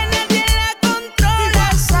su vida nadie la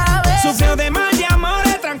controla, ¿sabes? Sufrió de mal de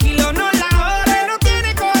amores, tranquilo no la jode. No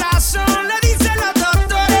tiene corazón, le dicen los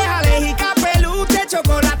doctores. Alérgica a peluche,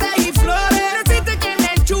 chocolate y flores. No existe quien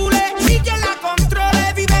la enchule ni quien la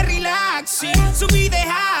controle. Vive relax, sí, su vida es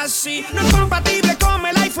así. No es compatible con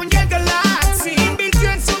el iPhone y el Galaxy.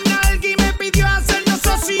 Invirtió en su nalga y me pidió hacernos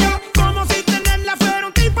socios, como si tenerla fuera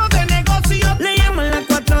un tipo de negocio. Le llaman la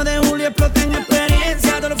 4 de julio, explota en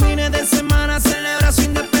experiencia. Todos los fines de semana celebra su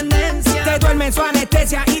independencia. Te duerme en su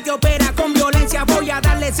anestesia y te opera con violencia. Voy a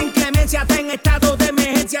darle sin clemencia, está en estado de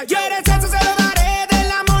emergencia. ¿Quieres eso? Se lo daré.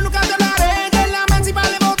 Del amor nunca te hablaré. De la mansipa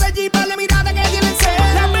de botella y par de mirada que tienen sed.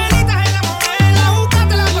 Las velitas en la mujer, la busca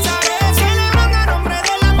te la pasaré. Celebrando a nombre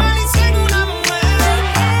de la malicia en una mujer.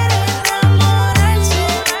 Enamorarse.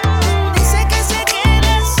 Dice que se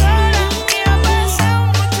queda sola, que ha pasado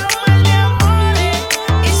mucho mal de amores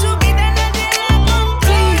y su vida nadie la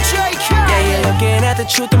controla. Yeah, you're looking at the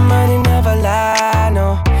truth, the money never lie.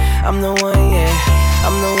 No, I'm the one, yeah.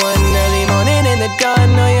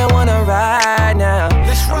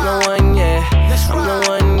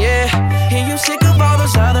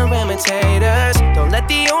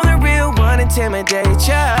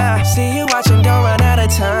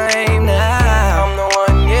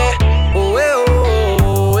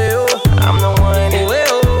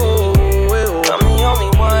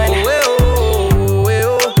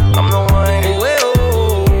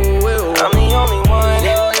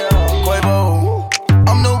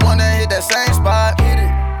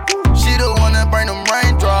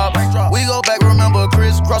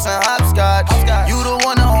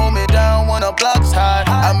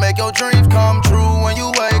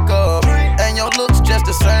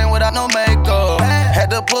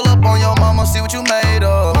 to pull up on your mama, see what you made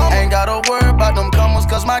of. Ain't gotta worry about them commas,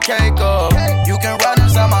 cause my cake up. You can ride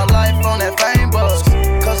inside my life on that fame bus.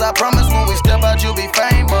 Cause I promise when we step out, you'll be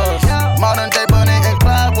famous. Modern day Bonnie and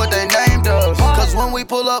Clyde, what they named us. Cause when we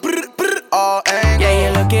pull up, all angles. Yeah,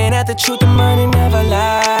 you're looking at the truth, the money never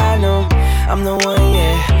lie, no. I'm the one,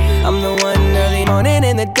 yeah. I'm the one early morning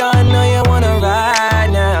in the dawn, know you wanna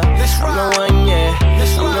ride now. I'm the one, yeah.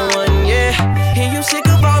 I'm the one, yeah. Hear you sick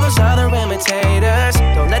of all those other imitators.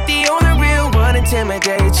 Don't let the only real one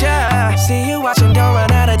intimidate ya. See you watching, don't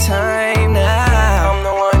run out of time now. I'm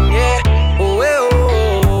the one, yeah. Ooh, ooh,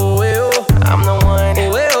 ooh, ooh. I'm the one.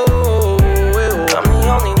 Ooh, ooh, ooh. I'm the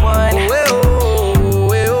only one. Ooh,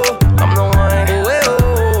 ooh, ooh. I'm the one. Ooh,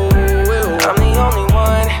 ooh. I'm the only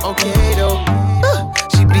one. Okay though.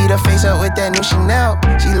 She beat her face up with that new Chanel.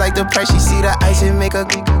 She like the price, she see the ice and make her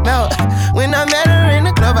melt. When I met her in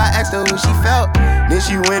the club, I asked her who she felt. Then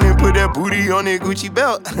she went and put that booty on that Gucci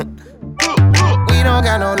belt. We don't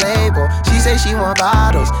got no label. She say she want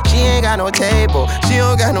bottles. She ain't got no table. She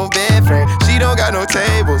don't got no bed frame. She don't got no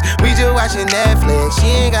tables. We just watching Netflix. She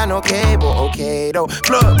ain't got no cable. Okay though.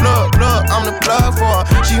 Plug, plug, plug. I'm the plug for her.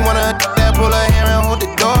 She wanna that pull her hair and hold the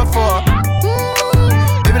door for her.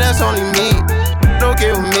 Baby, that's only me.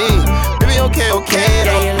 Okay with me. Baby, okay though.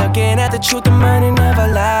 Yeah, you're looking at the truth, the money never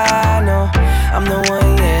lie, no. I'm the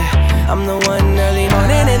one, yeah. I'm the one early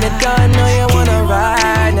morning in the dawn, know you wanna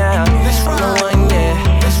ride now. I'm the one, yeah.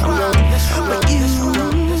 But you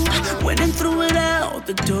went and threw it out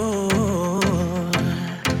the door.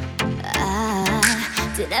 I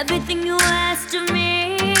did everything you asked of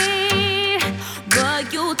me,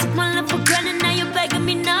 but you took my love for granted. Now you're begging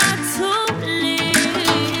me not to leave.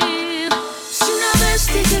 Si una vez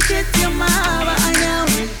dije que te amaba, I now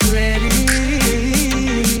regret it.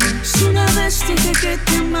 Si una vez dije que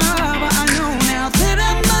te amaba, I know now that I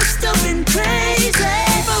must have been crazy.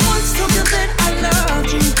 If I once told you that I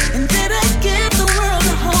loved you and that I'd give the world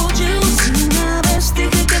to hold you. Si una vez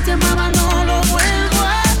dije que te amaba, no lo vuelvo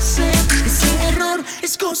a hacer. Ese error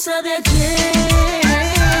es cosa de ayer.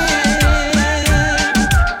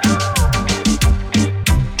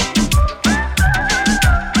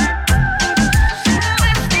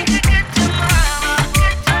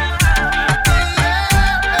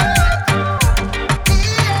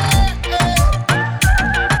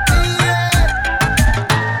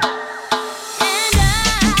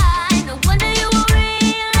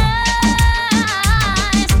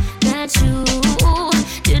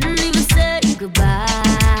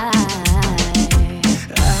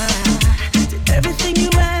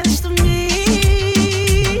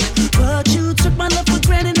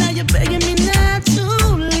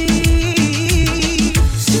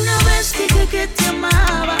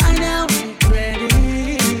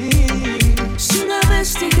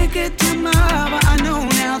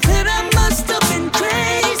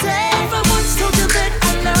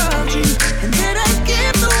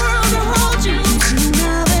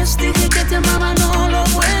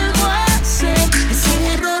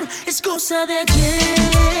 De ayer.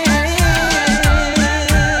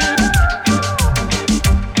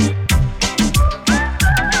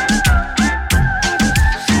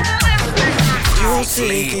 Yo sé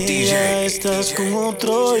que ya estás con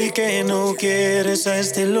otro y que no quieres a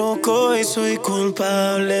este loco, y soy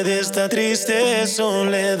culpable de esta triste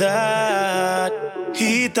soledad.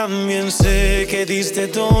 Y también sé que diste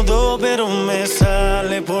todo, pero me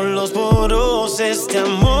sale por los poros este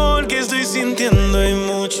amor que estoy sintiendo y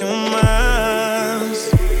mucho más.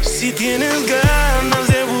 Si tienes ganas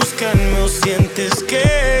de buscarme o sientes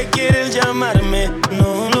que quieres llamarme,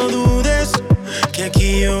 no lo dudes, que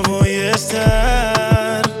aquí yo voy a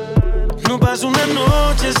estar. No paso una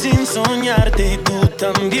noche sin soñarte y tú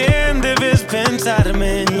también debes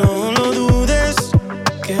pensarme, no lo dudes,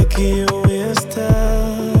 que aquí yo voy a estar.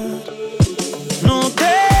 No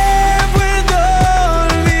te puedo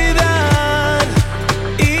olvidar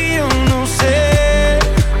y yo no sé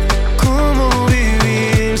cómo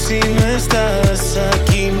vivir si no estás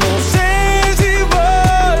aquí. No sé si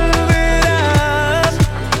volverás,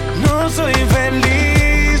 no soy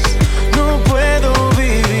feliz, no puedo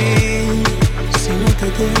vivir si no te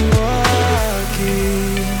tengo aquí.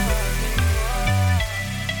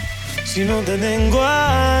 Si no te tengo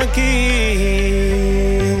aquí.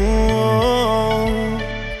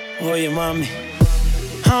 Oye, mami,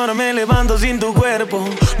 ahora me levanto sin tu cuerpo.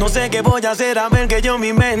 No sé qué voy a hacer, a ver que yo me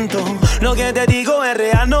invento. Lo que te digo es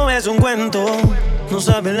real, no es un cuento. No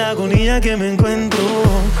sabes la agonía que me encuentro.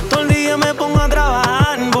 Todo el día me pongo a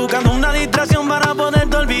trabajar, buscando una distracción para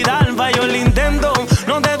poderte olvidar. Fallo el intento,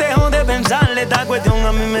 no te dejo de pensar. Esta cuestión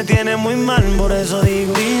a mí me tiene muy mal, por eso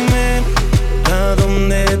digo, dime, ¿a dónde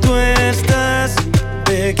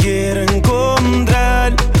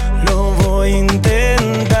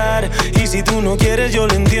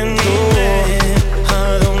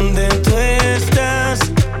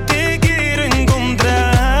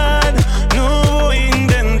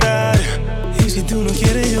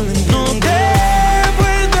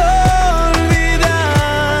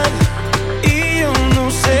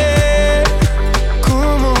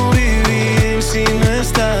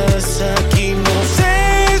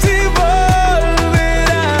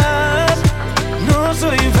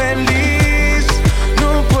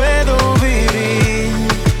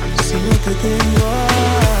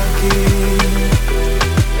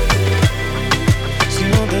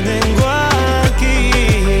te tengo aquí.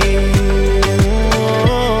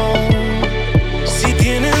 Si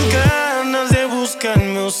tienes ganas de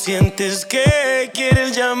buscarme o sientes que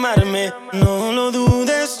quieres llamarme, no lo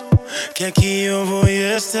dudes, que aquí yo voy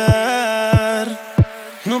a estar.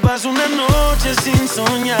 No paso una noche sin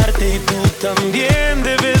soñarte y tú también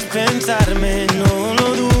debes pensarme. No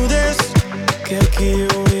lo dudes, que aquí yo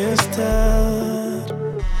voy a estar.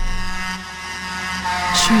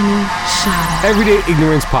 Trini Shada. Everyday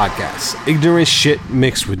Ignorance Podcast. Ignorant shit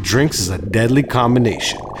mixed with drinks is a deadly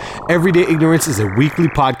combination. Everyday Ignorance is a weekly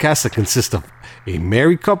podcast that consists of a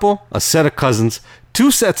married couple, a set of cousins,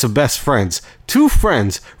 2 sets of best friends, 2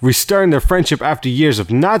 friends restarting their friendship after years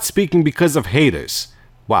of not speaking because of haters.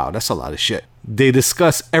 Wow, that's a lot of shit. They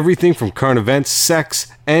discuss everything from current events, sex,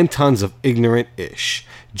 and tons of ignorant-ish.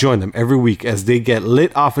 Join them every week as they get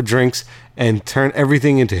lit off of drinks and turn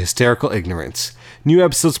everything into hysterical ignorance. New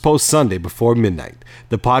episodes post Sunday before midnight.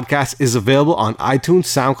 The podcast is available on iTunes,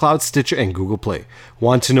 SoundCloud, Stitcher, and Google Play.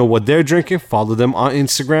 Want to know what they're drinking? Follow them on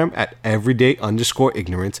Instagram at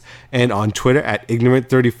everyday_ignorance and on Twitter at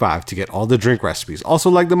ignorant35 to get all the drink recipes. Also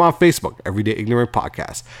like them on Facebook, Everyday Ignorant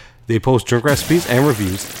Podcast. They post drink recipes and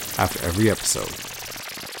reviews after every episode.